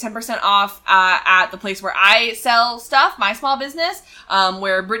 $5 is 10% off at the place where I sell stuff, my small business,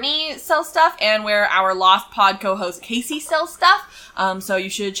 where Brittany sells stuff, and where our Lost Pod co-host Casey sells stuff. So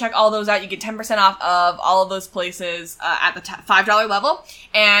you should check all those out. You get 10% off of all of those places at the $5 level.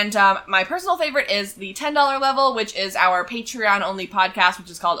 And my personal favorite is the $10 level, which is our Patreon-only podcast,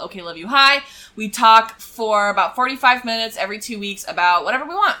 which is called Okay Love You Hi. We talk for about 45 minutes every 2 weeks about whatever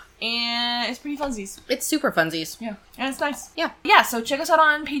we want. And it's pretty funsies. It's super funsies. Yeah. And it's nice. Yeah. Yeah, so check us out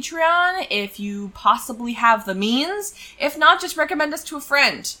on Patreon if you possibly have the means. If not, just recommend us to a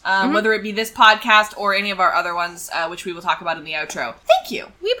friend. Whether it be this podcast or any of our other ones, which we will talk about in the outro. Thank you.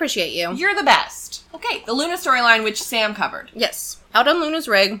 We appreciate you. You're the best. Okay, the Luna storyline, which Sam covered. Yes. Out on Luna's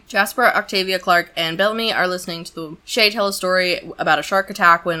rig, Jasper, Octavia, Clark, and Bellamy are listening to the Shay tell a story about a shark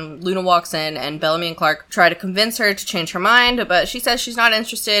attack when Luna walks in, and Bellamy and Clark try to convince her to change her mind, but she says she's not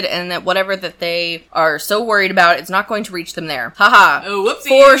interested and that whatever that they are so worried about is not going to reach them there. Haha. Oh, whoopsie.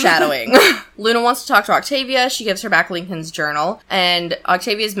 Foreshadowing. Luna wants to talk to Octavia. She gives her back Lincoln's journal, and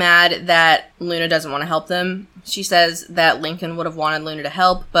Octavia's mad that Luna doesn't want to help them. She says that Lincoln would have wanted Luna to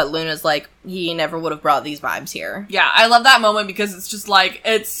help, but Luna's like, he never would have brought these vibes here. Yeah, I love that moment because it's just like,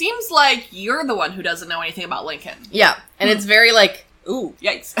 it seems like you're the one who doesn't know anything about Lincoln. Yeah, and it's very like, ooh.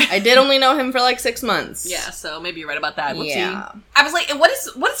 Yikes. I did only know him for like 6 months. Yeah, so maybe you're right about that. Whoopsie. Yeah. I was like, what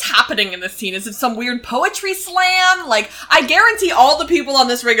is happening in this scene? Is it some weird poetry slam? Like, I guarantee all the people on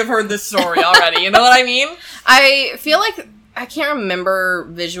this rig have heard this story already, you know what I mean? I feel like, I can't remember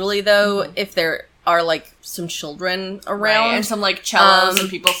visually though, if there are like some children around. Right, and some like cellos and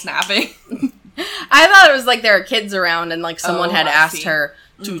people snapping. I thought it was like there are kids around and like someone had asked see. her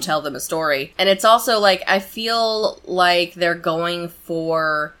to tell them a story. And it's also like, I feel like they're going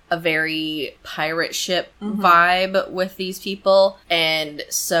for a very pirate ship vibe with these people. And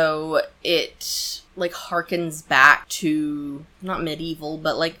so it like harkens back to not medieval,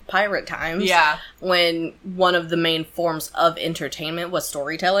 but like pirate times. Yeah. When one of the main forms of entertainment was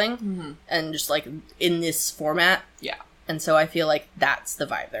storytelling and just like in this format. Yeah. And so I feel like that's the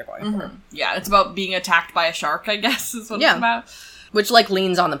vibe they're going for. Yeah, it's about being attacked by a shark, I guess, is what it's about. Which, like,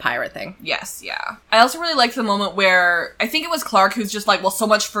 leans on the pirate thing. Yes, yeah. I also really like the moment where, I think it was Clark who's just like, well, so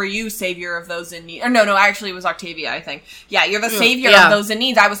much for you, savior of those in need. Or no, actually it was Octavia, I think. Yeah, you're the savior of those in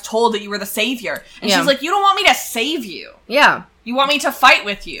need. I was told that you were the savior. And she's like, you don't want me to save you. Yeah. You want me to fight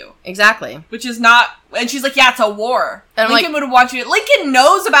with you. Exactly. Which is not, and she's like, yeah, it's a war. And Lincoln would have wanted you to, Lincoln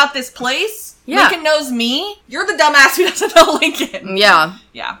knows about this place. Yeah. Lincoln knows me. You're the dumbass who doesn't know Lincoln. Yeah.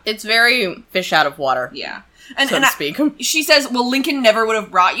 Yeah. It's very fish out of water. Yeah. So to speak. She says, well, Lincoln never would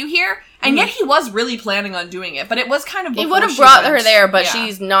have brought you here. And yet he was really planning on doing it. But it was kind of before he would have brought her there, but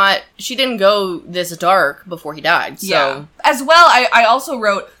she didn't go this dark before he died. So. Yeah. As well, I also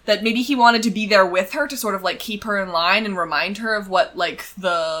wrote that maybe he wanted to be there with her to sort of, like, keep her in line and remind her of what, like,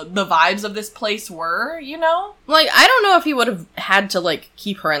 the vibes of this place were, you know? Like, I don't know if he would have had to, like,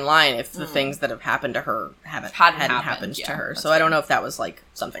 keep her in line if the things that have happened to her hadn't happened to her. So I don't know if that was, like,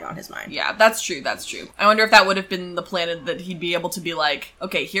 something on his mind. Yeah, that's true. I wonder if that would have been the plan, that he'd be able to be like,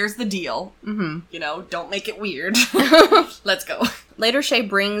 okay, here's the deal. Mm-hmm. You know, don't make it weird. Let's go. Later, Shay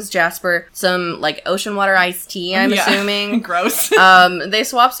brings Jasper some, like, ocean water iced tea, I'm assuming. Gross. They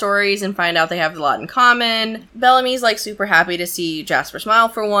swap stories and find out they have a lot in common. Bellamy's, like, super happy to see Jasper smile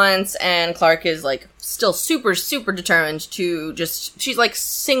for once, and Clark is, like, still super, super determined to she's, like,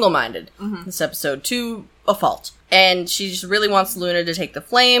 single-minded this episode, to a fault. And she just really wants Luna to take the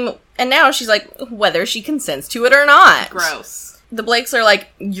flame, and now she's like, whether she consents to it or not. Gross. The Blakes are like,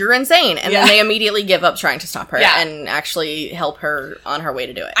 you're insane. And then they immediately give up trying to stop her and actually help her on her way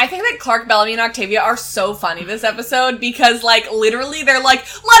to do it. I think that Clark, Bellamy, and Octavia are so funny this episode because, like, literally they're like,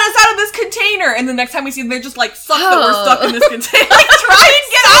 let us out of this container! And the next time we see them, they're just like, suck that we're stuck in this container. Like, try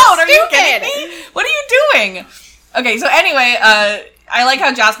and get out! Are you kidding me? What are you doing? Okay, so anyway, I like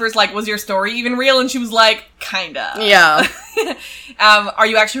how Jasper's like, was your story even real? And she was like, kinda. Yeah. Are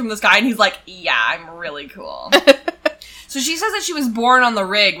you actually from the sky? And he's like, yeah, I'm really cool. So she says that she was born on the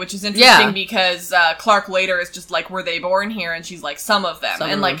rig, which is interesting because Clark later is just like, were they born here? And she's like, some of them.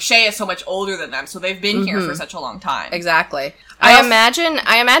 And like, Shay is so much older than them, so they've been here for such a long time. Exactly. I imagine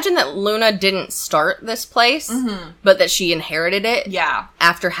that Luna didn't start this place, but that she inherited it. Yeah.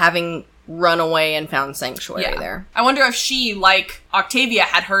 After having run away and found sanctuary there. I wonder if she, like Octavia,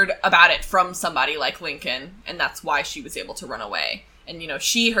 had heard about it from somebody like Lincoln, and that's why she was able to run away. And, you know,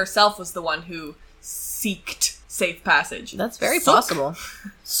 she herself was the one who seeked safe passage. That's very possible.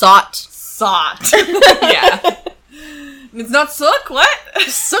 Sought. Yeah. It's not sook, what?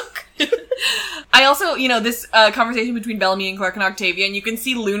 Sook. I also, you know, this conversation between Bellamy and Clark and Octavia, and you can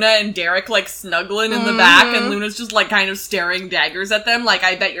see Luna and Derek, like, snuggling in the back, and Luna's just, like, kind of staring daggers at them, like,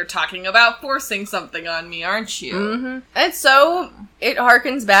 I bet you're talking about forcing something on me, aren't you? And so, it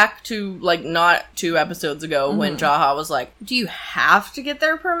harkens back to, like, not 2 episodes ago when Jaha was like, do you have to get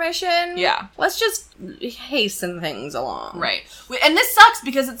their permission? Yeah. Let's just hasten things along. Right. And this sucks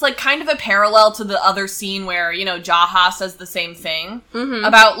because it's, like, kind of a parallel to the other scene where, you know, Jaha says the same thing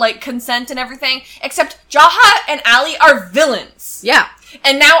about, like, consent and everything, except Jaha and Allie are villains. Yeah.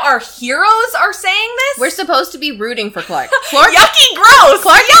 And now our heroes are saying this? We're supposed to be rooting for Clark. Yucky, gross!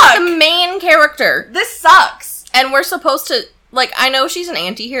 Clark is the main character. This sucks. And we're supposed to, like, I know she's an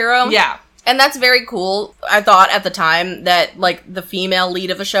anti-hero. Yeah. And that's very cool. I thought at the time that, like, the female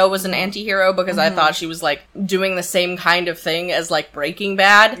lead of a show was an anti-hero because I thought she was, like, doing the same kind of thing as, like, Breaking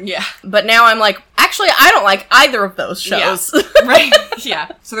Bad. Yeah. But now I'm like, actually, I don't like either of those shows. Yeah. Right? Yeah.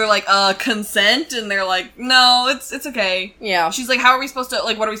 So they're like, consent? And they're like, no, it's okay. Yeah. She's like, how are we supposed to,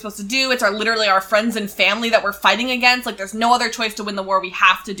 like, what are we supposed to do? It's literally our friends and family that we're fighting against. Like, there's no other choice to win the war. We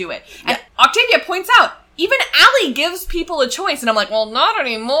have to do it. And Octavia points out, even Allie gives people a choice, and I'm like, well, not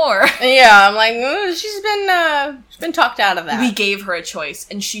anymore. Yeah, I'm like, she's been talked out of that. We gave her a choice,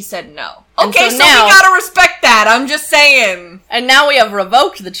 and she said no. Okay, so now, we gotta respect that, I'm just saying. And now we have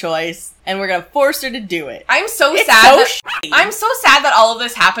revoked the choice, and we're gonna force her to do it. I'm so sad that all of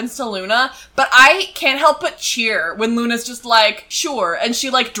this happens to Luna, but I can't help but cheer when Luna's just like, sure, and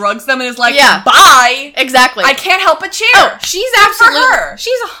she, like, drugs them and is like, bye! Exactly. I can't help but cheer! Oh, she's absolutely, her.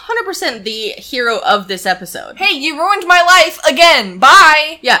 She's 100% the hero of this episode. Hey, you ruined my life again,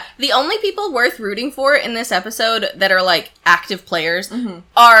 bye! Yeah, the only people worth rooting for in this episode that are, like, active players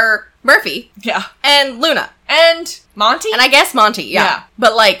are Murphy. Yeah. And Luna. And Monty? And I guess Monty, yeah.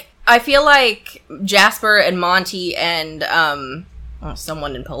 But, like, I feel like Jasper and Monty and,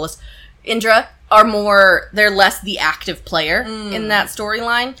 someone in Polis, Indra, are more, they're less the active player in that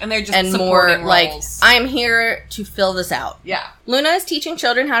storyline. And they're just and supporting more like, roles. I'm here to fill this out. Yeah. Luna is teaching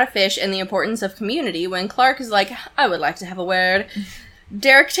children how to fish and the importance of community when Clark is like, I would like to have a word.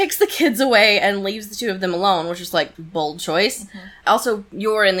 Derek takes the kids away and leaves the 2 of them alone, which is, like, bold choice. Also,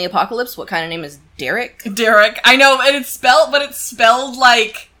 you're in the apocalypse. What kind of name is Derek? Derek. I know, and it's spelled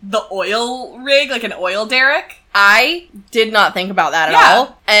like the oil rig, like an oil derrick. I did not think about that at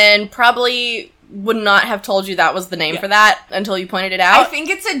all, and probably would not have told you that was the name for that until you pointed it out. I think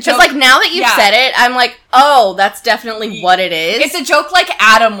it's a joke. Because, like, now that you've said it, I'm like, oh, that's definitely what it is. It's a joke like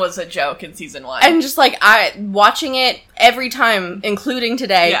Adam was a joke in season 1. And just, like, watching it every time, including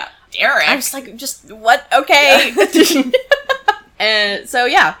today. Yeah. Derek. I'm just like, what? Okay. Yeah. And so,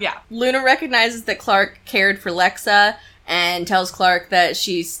 yeah. Yeah. Luna recognizes that Clark cared for Lexa and tells Clark that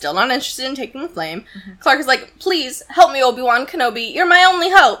she's still not interested in taking the flame. Clark is like, please, help me, Obi-Wan Kenobi. You're my only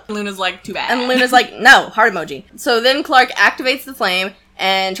hope. Luna's like, too bad. And Luna's like, no, heart emoji. So then Clark activates the flame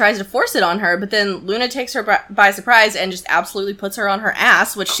and tries to force it on her, but then Luna takes her by surprise and just absolutely puts her on her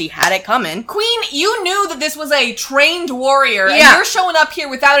ass, which she had it coming. Queen, you knew that this was a trained warrior, and Yeah. you're showing up here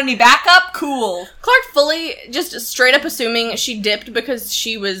without any backup? Cool. Clark fully, just straight up assuming she dipped because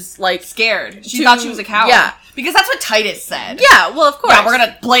she was, like... Scared. She thought she was a coward. Yeah. Because that's what Titus said. Yeah, well, of course.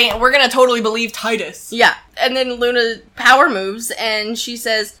 Yeah, we're gonna totally believe Titus. Yeah. And then Luna power moves, and she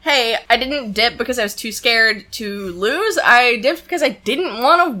says, hey, I didn't dip because I was too scared to lose. I dipped because I didn't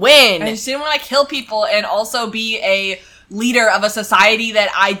want to win. And she didn't want to kill people and also be a leader of a society that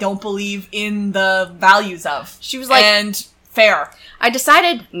I don't believe in the values of. She was like... And fair. I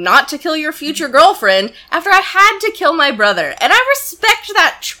decided not to kill your future girlfriend after I had to kill my brother, and I respect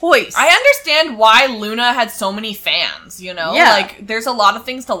that choice. I understand why Luna had so many fans, you know? Yeah. Like, there's a lot of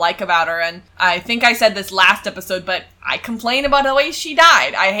things to like about her, and I think I said this last episode, but I complain about the way she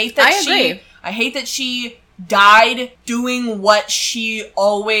died. I hate that she died doing what she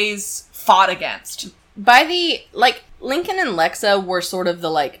always fought against. By the, like, Lincoln and Lexa were sort of the,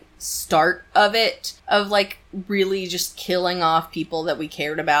 like, start of it, of, like, really just killing off people that we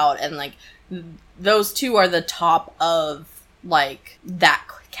cared about, and, like, those two are the top of, like, that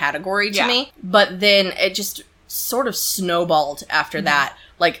category to me. But then it just sort of snowballed after that.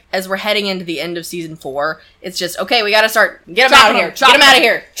 Like, as we're heading into the end of season 4, it's just, okay, we gotta start, get them out of here, get them out of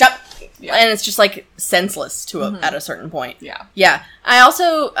here, chop. Yeah. And it's just, like, senseless to at a certain point. Yeah. Yeah. I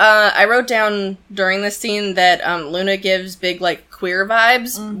also, I wrote down during this scene that Luna gives big, like, queer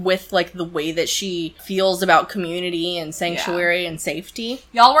vibes with, like, the way that she feels about community and sanctuary and safety.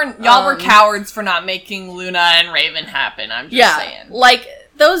 Y'all were cowards for not making Luna and Raven happen, I'm just saying. Like,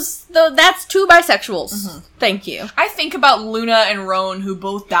 that's two bisexuals. Thank you. I think about Luna and Roan, who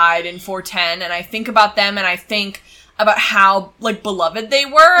both died in 410, and I think about them, and I think about how, like, beloved they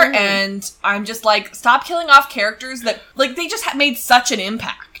were, and I'm just like, stop killing off characters that, like, they just made such an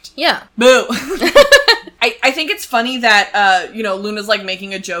impact. Yeah. Boo. I think it's funny that, you know, Luna's, like,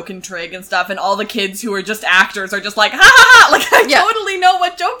 making a joke in Trig and stuff, and all the kids who are just actors are just like, ha ha ha! Like, I totally know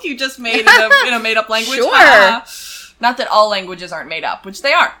what joke you just made in a made-up language. Sure. Ha, ha. Not that all languages aren't made up, which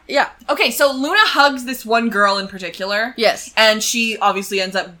they are. Yeah. Okay, So Luna hugs this one girl in particular. yes. And she obviously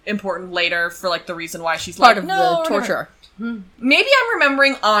ends up important later for, like, the reason why she's Part like, of no, the torture. Maybe I'm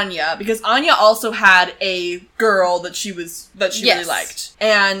remembering Anya, because Anya also had a girl that she really liked.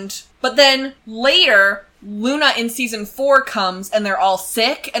 But then later, Luna in season 4 comes and they're all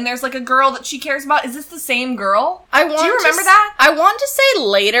sick and there's like a girl that she cares about. Is this the same girl? Do you remember that? I want to say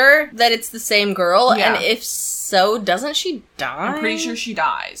later that it's the same girl, Yeah. and if so, doesn't she die? I'm pretty sure she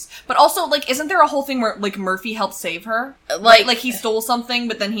dies. But also, like, isn't there a whole thing where, like, Murphy helped save her? Like he stole something,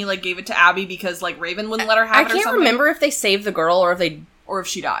 but then he, like, gave it to Abby because, like, Raven wouldn't let her have it or something? I can't remember if they saved the girl or if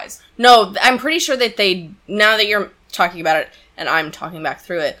she dies. No, I'm pretty sure that now that you're talking about it, and I'm talking back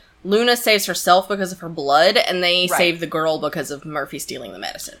through it, Luna saves herself because of her blood, and they save the girl because of Murphy stealing the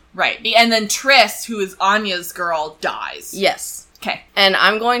medicine. Right. And then Triss, who is Anya's girl, dies. Yes. Okay. And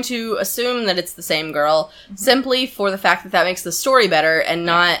I'm going to assume that it's the same girl, simply for the fact that makes the story better, and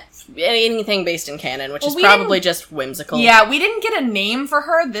not anything based in canon, which is probably just whimsical. Yeah, we didn't get a name for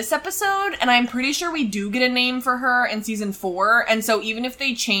her this episode, and I'm pretty sure we do get a name for her in season 4, and so even if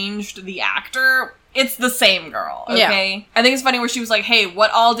they changed the actor, it's the same girl, okay? Yeah. I think it's funny where she was like, hey,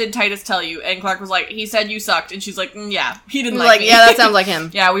 what all did Titus tell you? And Clark was like, he said you sucked, and she's like, yeah, he didn't like me. Yeah, that sounds like him.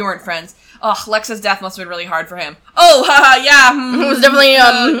 Yeah, we weren't friends. Ugh, Lexa's death must have been really hard for him. Oh, haha, yeah. It was definitely,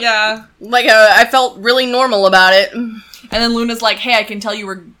 yeah. Like, I felt really normal about it. And then Luna's like, hey, I can tell you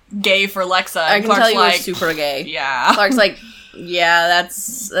were gay for Lexa. And I can Clark's tell you like, were super gay. Yeah. Clark's like, yeah,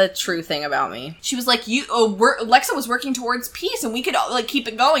 that's a true thing about me. She was like, Lexa was working towards peace and we could, like, keep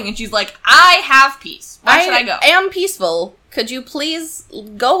it going. And she's like, I have peace. Why should I go? I am peaceful. Could you please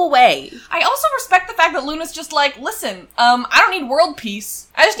go away? I also respect the fact that Luna's just like, listen, I don't need world peace.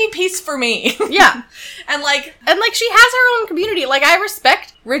 I just need peace for me. Yeah. And like she has her own community. Like, I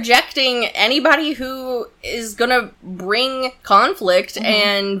respect rejecting anybody who is gonna bring conflict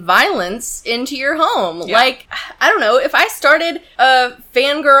and violence into your home. Yeah. Like, I don't know, if I started a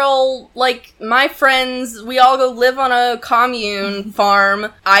fangirl, like, my friends, we all go live on a commune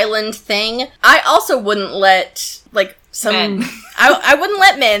farm island thing, I also wouldn't let, like, Men. I wouldn't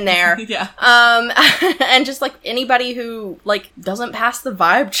let men there. Yeah. And just, like, anybody who, like, doesn't pass the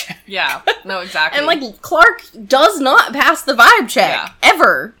vibe check. Yeah. No, exactly. And, like, Clark does not pass the vibe check. Yeah.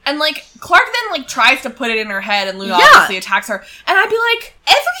 Ever. And, like, Clark then, like, tries to put it in her head, and Luna obviously attacks her. And I'd be like,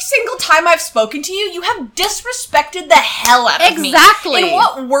 every single time I've spoken to you, you have disrespected the hell out of me. Exactly. In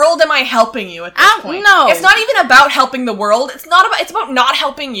what world am I helping you at this point? No. It's not even about helping the world. It's about not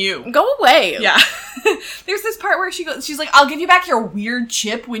helping you. Go away. Yeah. There's this part where she's like, I'll give you back your weird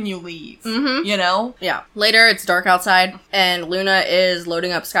chip when you leave. Mm-hmm. You know? Yeah. Later, it's dark outside, and Luna is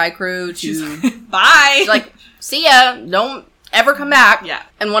loading up Sky Crew to... Bye! She's like, see ya, don't ever come back. Yeah.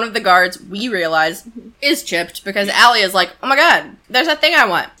 And one of the guards, we realize, is chipped, because Allie is like, oh my god, there's that thing I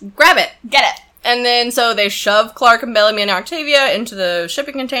want. Grab it. Get it. And then, so they shove Clark and Bellamy and Octavia into the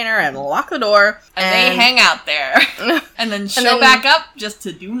shipping container and lock the door. And they hang out there. And then show back up just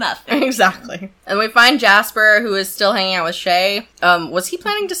to do nothing. Exactly. And we find Jasper, who is still hanging out with Shay. Was he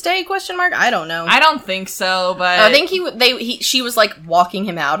planning to stay, ? I don't know. I don't think so, but... I think she was, like, walking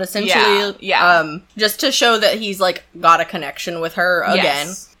him out, essentially. Yeah. Just to show that he's, like, got a connection with her again.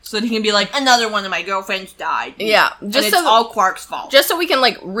 Yes. So that he can be like, another one of my girlfriends died. Yeah. And it's all Quark's fault. Just so we can,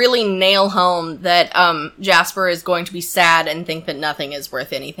 like, really nail home that, Jasper is going to be sad and think that nothing is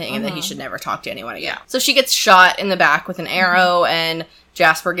worth anything and that he should never talk to anyone again. Yeah. So she gets shot in the back with an arrow and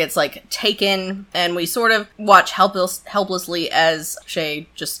Jasper gets, like, taken, and we sort of watch helplessly as Shay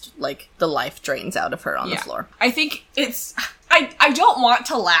just, like, the life drains out of her on the floor. I think it's... I don't want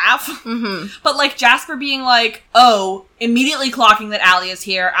to laugh, but, like, Jasper being like, oh, immediately clocking that Allie is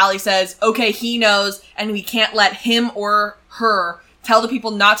here, Allie says, okay, he knows, and we can't let him or her tell the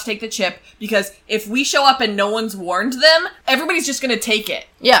people not to take the chip, because if we show up and no one's warned them, everybody's just gonna take it.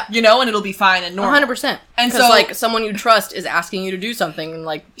 Yeah. You know, and it'll be fine and normal. 100%. And so, like, someone you trust is asking you to do something, and,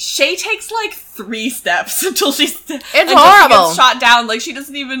 like... Shay takes, like, 3 steps until she's... It's horrible! She gets shot down, like, she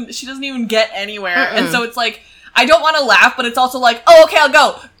doesn't even get anywhere. And so it's like... I don't want to laugh, but it's also like, oh, okay, I'll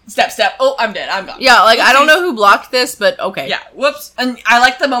go. Step. Oh, I'm dead. I'm gone. Yeah, like, I don't know who blocked this, but okay. Yeah, whoops. And I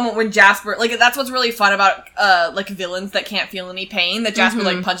like the moment when Jasper, like, that's what's really fun about, like, villains that can't feel any pain, that Jasper,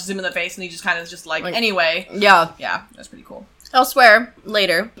 like, punches him in the face and he just kind of is just like, anyway. Yeah. Yeah, that's pretty cool. Elsewhere,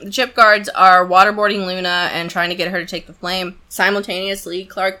 later, the chip guards are waterboarding Luna and trying to get her to take the flame. Simultaneously,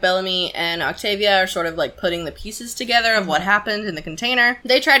 Clark, Bellamy, and Octavia are sort of, like, putting the pieces together of what happened in the container.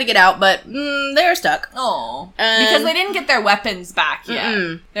 They try to get out, but they're stuck. Oh, because they didn't get their weapons back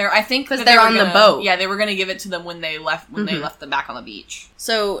yet. I think because they're on the boat. Yeah, they were gonna give it to them when they left. They left them back on the beach.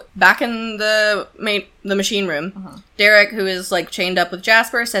 So back in the machine room, Derek, who is, like, chained up with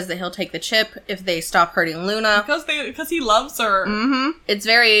Jasper, says that he'll take the chip if they stop hurting Luna because he loves her. It's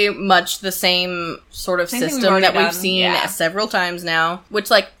very much the same sort of system that we've seen several times now.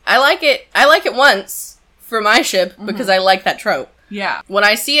 Which, like, I like it once for my ship because I like that trope. Yeah. When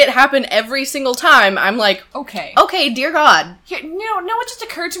I see it happen every single time, I'm like, okay, dear God. Here, what just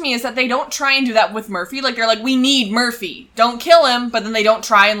occurred to me is that they don't try and do that with Murphy. Like, they're like, we need Murphy. Don't kill him, but then they don't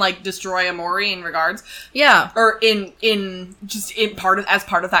try and, like, destroy Amori in regards. Yeah. Or as part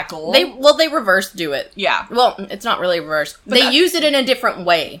of that goal. They reverse do it. Yeah. Well, it's not really reverse. But they use it in a different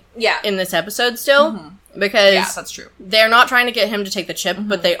way. Yeah. In this episode still. Because that's true. They're not trying to get him to take the chip,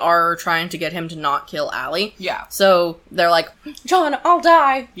 but they are trying to get him to not kill Allie. Yeah. So they're like, John, I'll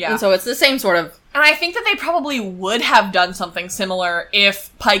die. Yeah. And so it's the same sort of... And I think that they probably would have done something similar if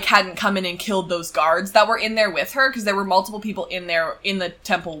Pike hadn't come in and killed those guards that were in there with her, because there were multiple people in there in the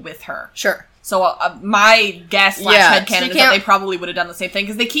temple with her. Sure. So my guess / headcanon is that they probably would have done the same thing,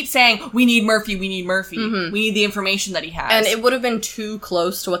 because they keep saying, we need Murphy, we need the information that he has. And it would have been too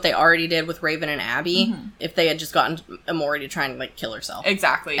close to what they already did with Raven and Abby if they had just gotten Amori to try and, like, kill herself.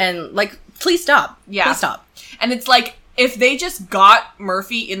 Exactly. And, like, please stop. Yeah. Please stop. And it's like, if they just got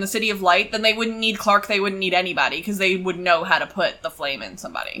Murphy in the City of Light, then they wouldn't need Clark, they wouldn't need anybody, because they would know how to put the flame in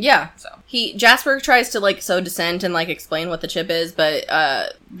somebody. Yeah. So Jasper tries to, like, sow dissent and, like, explain what the chip is, but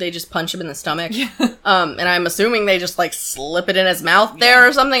they just punch him in the stomach. Yeah. And I'm assuming they just, like, slip it in his mouth there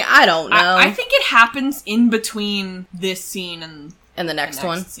or something. I don't know. I think it happens in between this scene and the next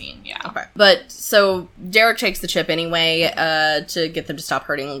one scene, yeah. Okay. But, so, Derek takes the chip anyway, to get them to stop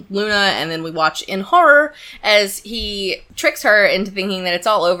hurting Luna, and then we watch in horror as he tricks her into thinking that it's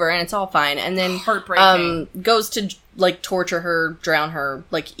all over and it's all fine, and then heartbreaking. Goes to, like, torture her, drown her,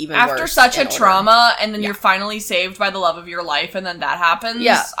 like, even worse. After such a trauma, and then you're finally saved by the love of your life, and then that happens.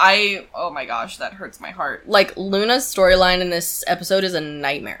 Yeah. Oh my gosh, that hurts my heart. Like, Luna's storyline in this episode is a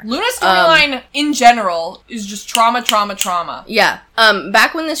nightmare. Luna's storyline, in general, is just trauma. Yeah.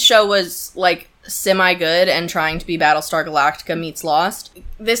 Back when this show was, like, semi-good and trying to be Battlestar Galactica meets Lost.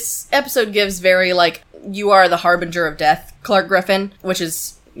 This episode gives very, like, you are the harbinger of death, Clark Griffin, which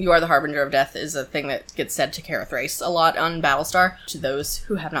is, you are the harbinger of death is a thing that gets said to Kara Thrace a lot on Battlestar, to those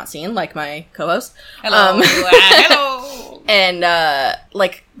who have not seen, like my co-host. Hello. Hello. And,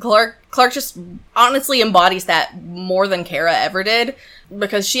 like, Clark just honestly embodies that more than Kara ever did,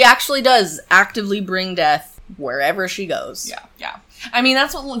 because she actually does actively bring death wherever she goes. Yeah. I mean,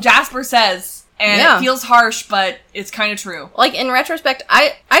 that's what Jasper says. And it feels harsh, but it's kind of true. Like, in retrospect,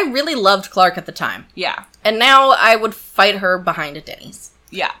 I really loved Clark at the time. Yeah. And now I would fight her behind a Denny's.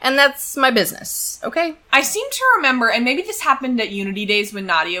 Yeah. And that's my business, okay? I seem to remember, and maybe this happened at Unity Days when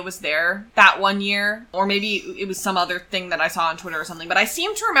Nadia was there that one year, or maybe it was some other thing that I saw on Twitter or something, but I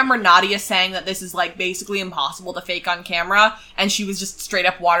seem to remember Nadia saying that this is, like, basically impossible to fake on camera, and she was just straight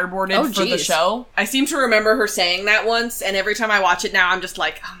up waterboarded for the show. I seem to remember her saying that once, and every time I watch it now, I'm just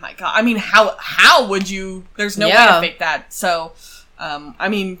like, oh my god. I mean, how would you? There's no way to fake that, so... I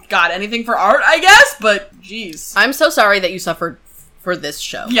mean, God, anything for art, I guess, but jeez. I'm so sorry that you suffered for this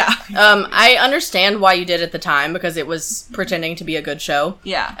show. Yeah. I understand why you did at the time, because it was pretending to be a good show.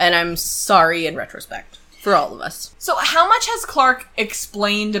 Yeah. And I'm sorry in retrospect. For all of us. So how much has Clark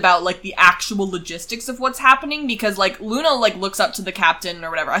explained about, like, the actual logistics of what's happening? Because, like, Luna, like, looks up to the captain or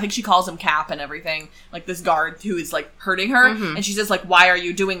whatever. I think she calls him Cap and everything. Like, this guard who is, like, hurting her. Mm-hmm. And she says, like, why are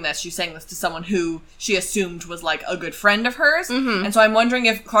you doing this? She's saying this to someone who she assumed was, like, a good friend of hers. Mm-hmm. And so I'm wondering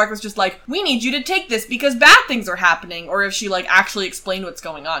if Clark was just like, we need you to take this because bad things are happening. Or if she, like, actually explained what's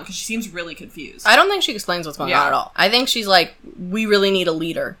going on. Because she seems really confused. I don't think she explains what's going on at all. I think she's like, we really need a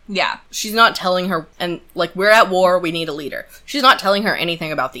leader. Yeah. She's not telling her, and, like, we're at war, we need a leader. She's not telling her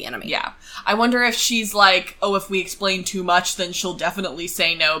anything about the enemy. Yeah. I wonder if she's like, oh, if we explain too much, then she'll definitely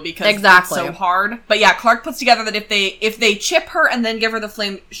say no because it's so hard. But yeah, Clark puts together that if they chip her and then give her the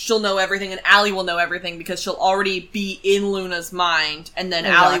flame, she'll know everything, and Allie will know everything because she'll already be in Luna's mind, and then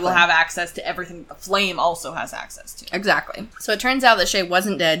Allie will have access to everything that the flame also has access to. Exactly. So it turns out that Shay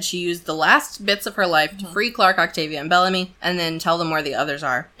wasn't dead. She used the last bits of her life to free Clark, Octavia, and Bellamy, and then tell them where the others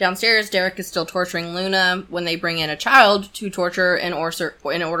are. Downstairs, Derek is still torturing Luna when they bring in a child to torture in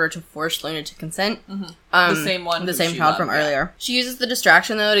order to force Luna to consent. Mm-hmm. The same one. The same child from earlier. She uses the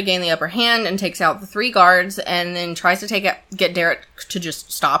distraction, though, to gain the upper hand and takes out the 3 guards and then tries to get Derek to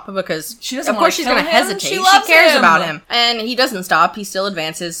just stop because, she doesn't of course, she's going to hesitate. She cares about him. And he doesn't stop. He still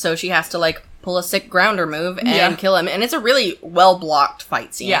advances, so she has to, like, pull a sick grounder move and kill him. And it's a really well-blocked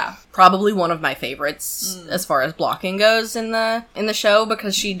fight scene. Yeah. Probably one of my favorites as far as blocking goes in the show,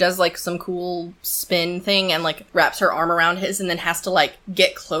 because she does, like, some cool spin thing and, like, wraps her arm around his and then has to, like,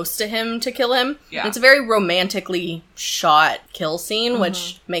 get close to him to kill him. Yeah. It's a very romantically shot kill scene,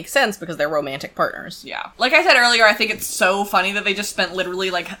 which makes sense because they're romantic partners. Yeah. Like I said earlier, I think it's so funny that they just spent literally,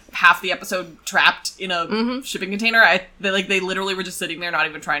 like, half the episode trapped in a shipping container. They literally were just sitting there not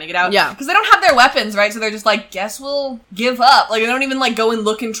even trying to get out. Yeah. Because they don't have their weapons, right? So they're just like, guess we'll give up. Like, they don't even, like, go and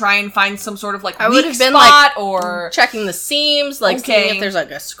look and try and find some sort of, like, weak spot, like, or checking the seams, like, seeing if there's, like,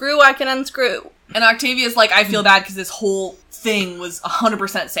 a screw I can unscrew. And Octavia's like, I feel bad because this whole thing was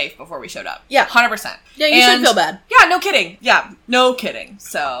 100% safe before we showed up. Yeah. 100%. Yeah, you should feel bad. Yeah, no kidding. Yeah, no kidding.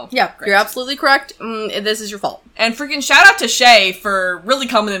 So, yeah, great. You're absolutely correct. This is your fault. And freaking shout out to Shay for really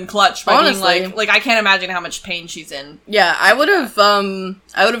coming in clutch by being like, I can't imagine how much pain she's in. Yeah, I would have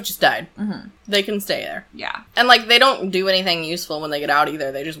just died. Mm-hmm. They can stay there. Yeah. And, like, they don't do anything useful when they get out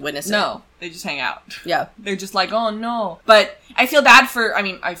either. They just witness it. No, they just hang out. Yeah. They're just like, oh no. But I feel bad for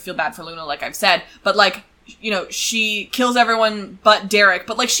Luna, like I've said, but, like, you know, she kills everyone but Derek,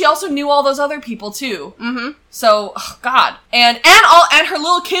 but, like, she also knew all those other people too. Mm-hmm. So, God. And her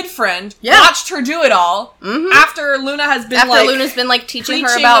little kid friend watched her do it all after Luna has been, Luna's been, like, teaching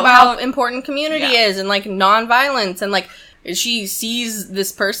her about how important community is and, like, nonviolence and, like, she sees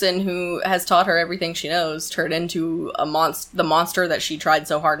this person who has taught her everything she knows turn into the monster that she tried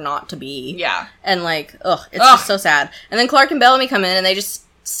so hard not to be. Yeah. And, like, it's just so sad. And then Clark and Bellamy come in and they just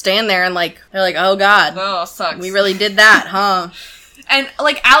stand there and, like, they're like, oh god. Oh, sucks. We really did that, huh? And,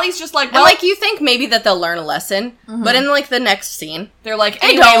 like, Allie's just like, well... And, like, you think maybe that they'll learn a lesson, but in, like, the next scene... They're like,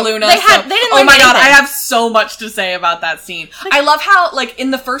 anyway, Luna... They didn't learn oh my god, I have so much to say about that scene. Like, I love how, like,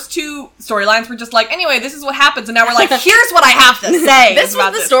 in the first 2 storylines, we're just like, anyway, this is what happens, and now we're like, here's what I have to say. This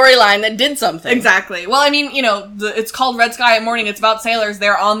was the storyline that did something. Exactly. Well, I mean, you know, it's called Red Sky at Morning, it's about sailors,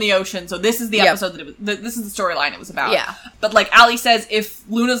 they're on the ocean, so this is the episode this is the storyline it was about. Yeah. But, like, Allie says, if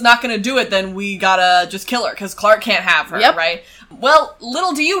Luna's not gonna do it, then we gotta just kill her, because Clark can't have her, right? Well, Well,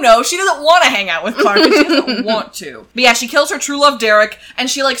 little do you know, she doesn't want to hang out with Clark, and she doesn't want to. But yeah, she kills her true love, Derek, and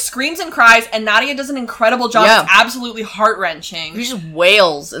she, like, screams and cries, and Nadia does an incredible job. Yeah. It's absolutely heart-wrenching. She just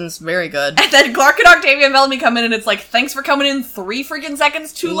wails, and it's very good. And then Clark and Octavia and Bellamy come in, and it's like, thanks for coming in 3 freaking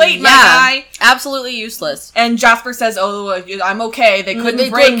seconds too late, my guy. Absolutely useless. And Jasper says, oh, I'm okay. They couldn't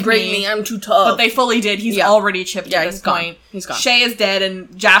break me. I'm too tough. But they fully did. He's already chipped at this point. He's gone. Shay is dead,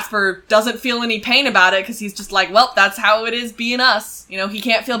 and Jasper doesn't feel any pain about it, because he's just like, well, that's how it is being us. You know, he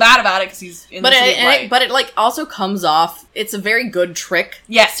can't feel bad about it, because he's in the city of light. But it, like, also comes off, it's a very good trick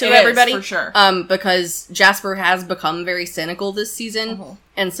to everybody. For sure. Because Jasper has become very cynical this season,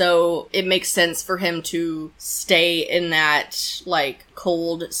 and so it makes sense for him to stay in that, like,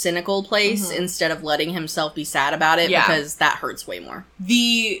 cold, cynical place instead of letting himself be sad about it, because that hurts way more.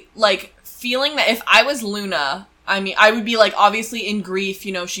 The, like, feeling that if I was Luna, I mean, I would be, like, obviously in grief,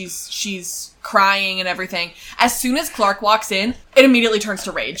 you know, she's crying and everything. As soon as Clark walks in, it immediately turns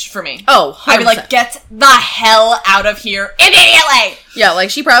to rage for me. Oh, 100%. I'd be like, get the hell out of here immediately! Yeah, like,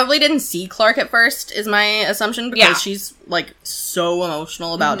 she probably didn't see Clark at first, is my assumption, because she's, like, so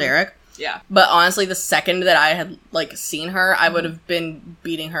emotional about Derek. Yeah. But honestly, the second that I had, like, seen her, I would have been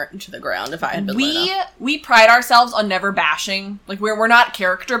beating her to the ground if I had been Luna. We pride ourselves on never bashing. Like, we're not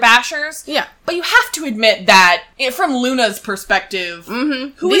character bashers. Yeah. But you have to admit that, from Luna's perspective,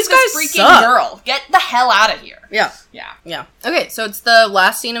 who is this freaking girl? Get the hell out of here. Yeah. Yeah. Yeah. Okay, so it's the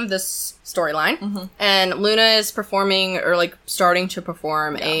last scene of this storyline, and Luna is performing, or, like, starting to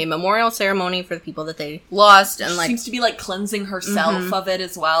perform a memorial ceremony for the people that they lost, and, she like, seems to be, like, cleansing herself of it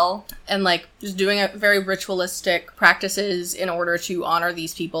as well. And, like, just doing a very ritualistic practices in order to honor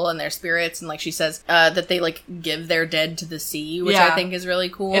these people and their spirits, and, like, she says that they, like, give their dead to the sea, which I think is really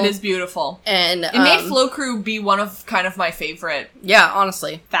cool. It is beautiful. And it made Flow Crew be one of kind of my favorite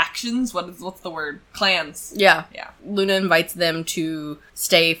honestly. factions. What's the word? Clans. Yeah. Yeah. Luna invites them to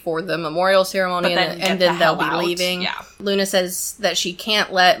stay for the memorial ceremony, and then they'll be leaving. Yeah. Luna says that she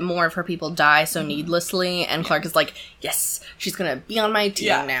can't let more of her people die so needlessly, and Clark is like, yes, she's gonna be on my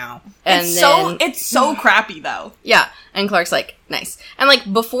team now. And it's so crappy, though. Yeah, and Clark's like, nice. And,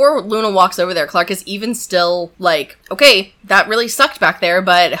 like, before Luna walks over there, Clark is even still like, okay, that really sucked back there,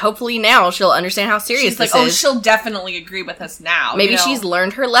 but hopefully now she'll understand how serious this is. She'll definitely agree with us now. Maybe she's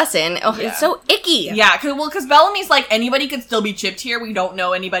learned her lesson. Oh, it's so icky. Yeah, because Bellamy's like, anybody could still be chipped here. We don't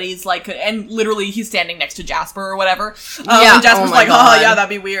know anybody's, like, and literally he's standing next to Jasper or whatever. And Jasper's like, God. Oh, yeah, that'd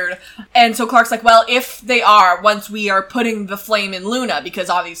be weird. And so Clark's like, well, if they are, once we are putting the flame in Luna, because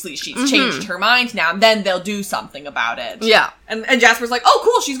obviously she's changed her mind now, then they'll do something about it. Yeah. And Jasper's like, oh,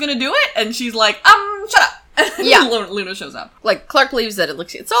 cool, she's gonna do it? And she's like, shut up. Yeah. Luna shows up. Like, Clark believes that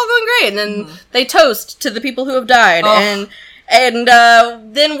it's all going great, and then they toast to the people who have died, and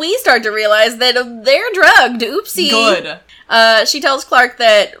then we start to realize that they're drugged. Oopsie. Good. She tells Clark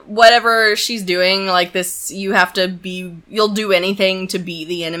that whatever she's doing, like this, you'll do anything to beat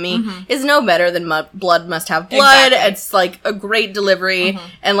the enemy, is no better than blood must have blood. Exactly. It's, like, a great delivery,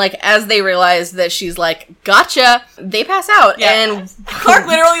 and, like, as they realize that she's like, gotcha, they pass out, and Clark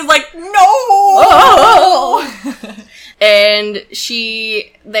literally is like, no! Oh! And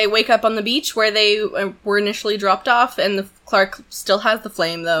they wake up on the beach where they were initially dropped off, and Clark still has the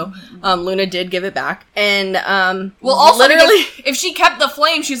flame, though. Luna did give it back. And, well, also, literally, if she kept the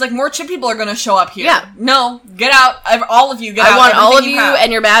flame, she's like, more chip people are gonna show up here. Yeah. No, get out. All of you, get out. I want all of you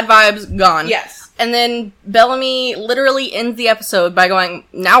and your bad vibes gone. Yes. And then Bellamy literally ends the episode by going,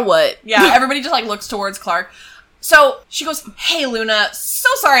 now what? Yeah, everybody just, like, looks towards Clark. So, she goes, hey, Luna, so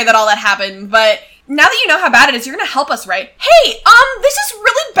sorry that all that happened, but now that you know how bad it is, you're gonna help us, right? Hey, this is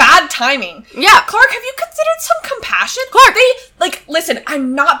really bad timing. Yeah. Clark, have you considered some compassion? Clark! Listen,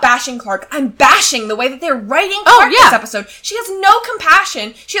 I'm not bashing Clark. I'm bashing the way that they're writing Clark this episode. She has no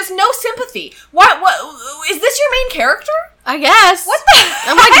compassion. She has no sympathy. What, is this your main character? I guess. What the heck?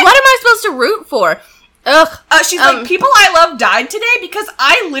 I'm like, what am I supposed to root for? Ugh. She's like, people I love died today because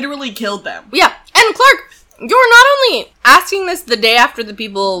I literally killed them. Yeah. And Clark, you're not only asking this the day after the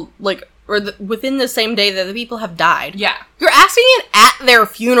people, like, or within the same day that the people have died. Yeah. You're asking it at their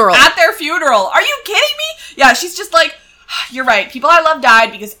funeral. At their funeral. Are you kidding me? Yeah, she's just like, you're right. People I love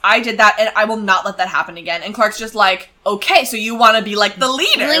died because I did that, and I will not let that happen again. And Clark's just like, okay, so you want to be, like, the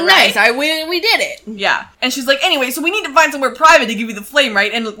leader, really right? Nice. We did it. Yeah. And she's like, anyway, so we need to find somewhere private to give you the flame,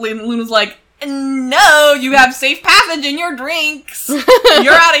 right? And Luna's like, no, you have safe passage in your drinks.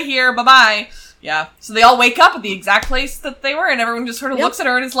 You're out of here. Bye-bye. Yeah. So they all wake up at the exact place that they were, and everyone just sort of looks at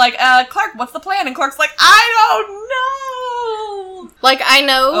her and is like, Clark, what's the plan? And Clark's like, I don't know. Like, I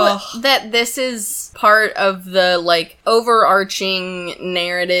know Ugh. that this is part of the, like, overarching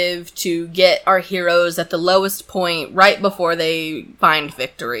narrative to get our heroes at the lowest point right before they find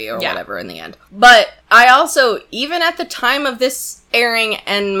victory or whatever in the end. But I also, even at the time of this airing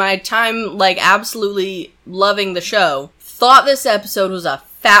and my time, like, absolutely loving the show, thought this episode was a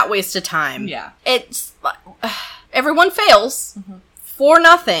fat waste of time. Yeah. It's... everyone fails for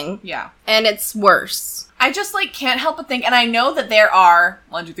nothing. Yeah. And it's worse. I just, like, can't help but think, and I know that there are,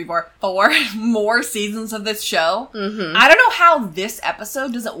 4 more seasons of this show. Mm-hmm. I don't know how this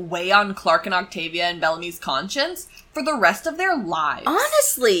episode doesn't weigh on Clark and Octavia and Bellamy's conscience for the rest of their lives.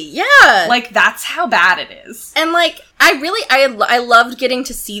 Honestly, yeah. Like, that's how bad it is. And, like, I loved getting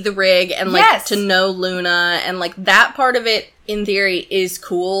to see the rig and, like, to know Luna, and, like, that part of it, in theory, is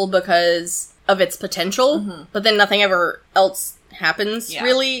cool because of its potential, but then nothing ever else happens,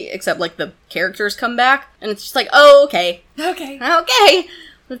 really, except, like, the characters come back, and it's just like, oh, okay. Okay.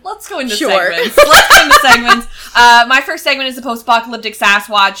 Let's go into segments. My first segment is the post-apocalyptic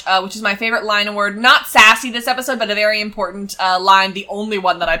Sasquatch, which is my favorite line and word. Not sassy this episode, but a very important line, the only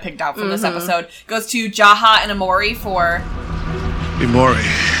one that I picked out from this episode, goes to Jaha and Amori for... Amori,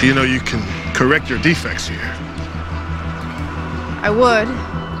 you know you can correct your defects here. I would,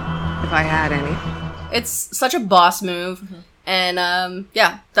 if I had any. It's such a boss move. And,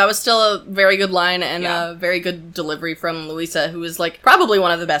 that was still a very good line and a very good delivery from Louisa, who is, like, probably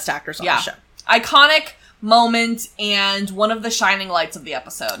one of the best actors on the show. Iconic moment and one of the shining lights of the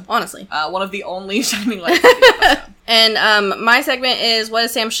episode. Honestly. One of the only shining lights of the episode. And, my segment is, what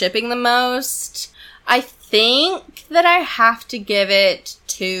is Sam shipping the most? I think that I have to give it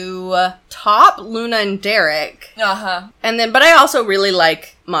to Top, Luna, and Derek. And then, but I also really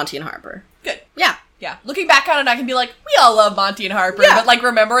like Monty and Harper. Good. Yeah. Yeah. Looking back on it, I can be like, we all love Monty and Harper. Yeah. But, like,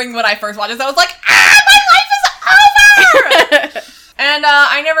 remembering when I first watched this, I was like, my life is over! And,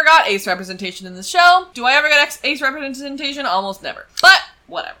 I never got ace representation in this show. Do I ever get ace representation? Almost never. But,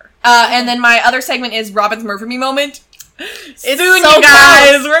 whatever. And then my other segment is Robin's Murphy Me moment. It's Soon, so you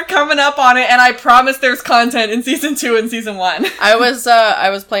guys, close. we're coming up on it, and I promise there's content in season 2 and season 1. I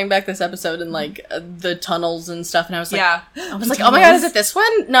was playing back this episode in, like, the tunnels and stuff, and I was like, oh my god, is it this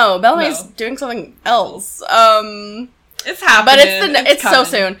one? No, Bellamy's doing something else. It's happening. But it's so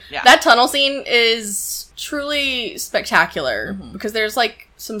soon. Yeah. That tunnel scene is truly spectacular, because there's, like,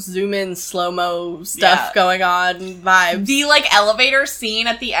 some zoom-in, slow-mo stuff going on, vibes. The, like, elevator scene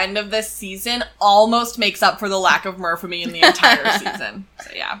at the end of this season almost makes up for the lack of Murphy in the entire season.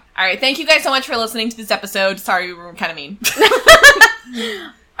 So, yeah. Alright, thank you guys so much for listening to this episode. Sorry, we were kind of mean.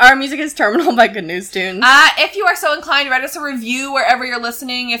 Our music is Terminal by Good News Tunes. If you are so inclined, write us a review wherever you're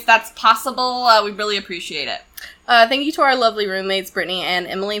listening, if that's possible. We'd really appreciate it. Thank you to our lovely roommates, Brittany and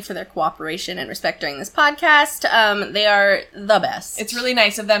Emily, for their cooperation and respect during this podcast. They are the best. It's really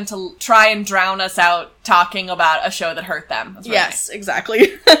nice of them to try and drown us out talking about a show that hurt them. That's really nice.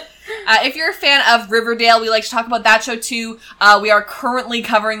 Exactly. If you're a fan of Riverdale, we like to talk about that show too. We are currently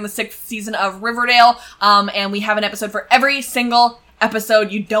covering the 6th season of Riverdale, and we have an episode for every single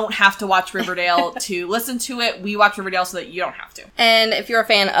episode. You don't have to watch Riverdale to listen to it. We watch Riverdale so that you don't have to. And if you're a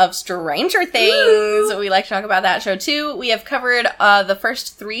fan of Stranger Things, we like to talk about that show too. We have covered the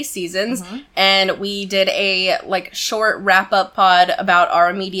first 3 seasons, and we did a short wrap-up pod about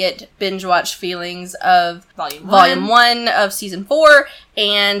our immediate binge watch feelings of Volume 1 of Season 4,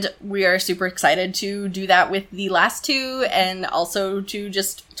 and we are super excited to do that with the last 2, and also to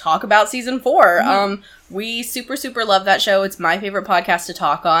just talk about Season 4. We super, super love that show. It's my favorite podcast to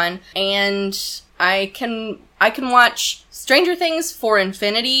talk on. And I can watch Stranger Things for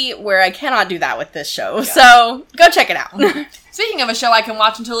infinity, where I cannot do that with this show. Yeah. So, go check it out. Speaking of a show I can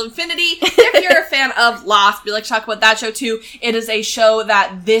watch until infinity, if you're a fan of Lost, we like to talk about that show too. It is a show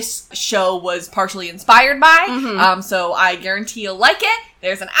that this show was partially inspired by. So I guarantee you'll like it.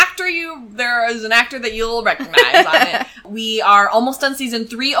 There is an actor that you'll recognize on it. We are almost on season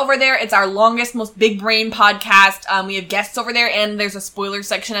 3 over there. It's our longest, most big brain podcast. We have guests over there, and there's a spoiler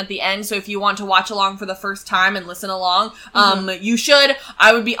section at the end. So if you want to watch along for the first time and listen along, you should.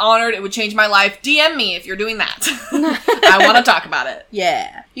 I would be honored. It would change my life. DM me if you're doing that. I want to talk about it.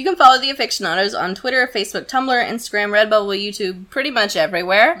 Yeah. You can follow the Afictionados on Twitter, Facebook, Tumblr, Instagram, Redbubble, YouTube, pretty much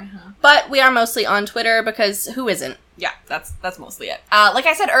everywhere. But we are mostly on Twitter because who isn't? Yeah, that's mostly it. Like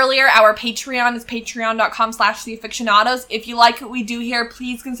I said earlier, our Patreon is patreon.com/theafictionados. If you like what we do here,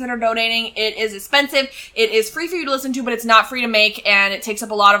 please consider donating. It is expensive. It is free for you to listen to, but it's not free to make, and it takes up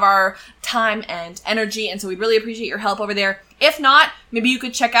a lot of our time and energy, and so we'd really appreciate your help over there. If not, maybe you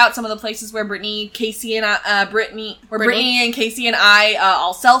could check out some of the places where Brittany and Casey and I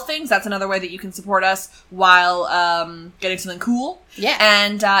all sell things. That's another way that you can support us while getting something cool. Yeah.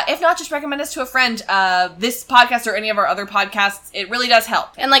 And if not, just recommend us to a friend. This podcast or any of our other podcasts, it really does help.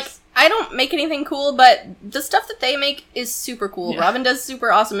 And, like, I don't make anything cool, but the stuff that they make is super cool. Yeah. Robin does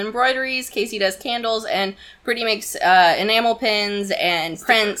super awesome embroideries, Casey does candles, and Brittany makes enamel pins and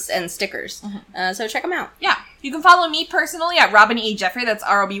prints and stickers. So check them out. Yeah. You can follow me personally at Robin E. Jeffrey. That's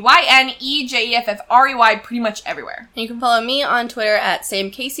ROBYNEJEFFREY pretty much everywhere. And you can follow me on Twitter at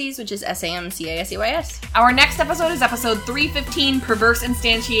SamCaseys, which is SAMCASEYS. Our next episode is episode 315, Perverse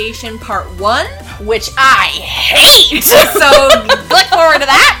Instantiation Part 1. Which I hate! So look forward to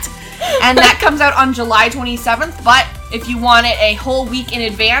that. And that comes out on July 27th, but if you want it a whole week in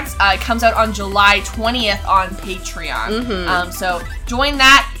advance, it comes out on July 20th on Patreon. So join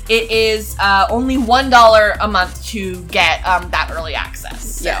that. It is only $1 a month to get that early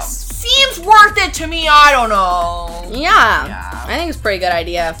access. So. Yes. Seems worth it to me, I don't know. Yeah. I think it's a pretty good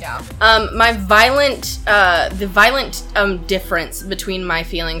idea. Yeah. The violent difference between my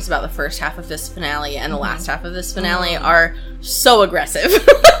feelings about the first half of this finale and the last half of this finale are so aggressive.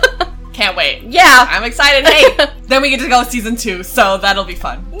 Can't wait. Yeah. I'm excited. Hey, then we get to go season 2, so that'll be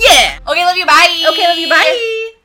fun. Yeah. Okay, love you. Bye. Okay, love you. Bye.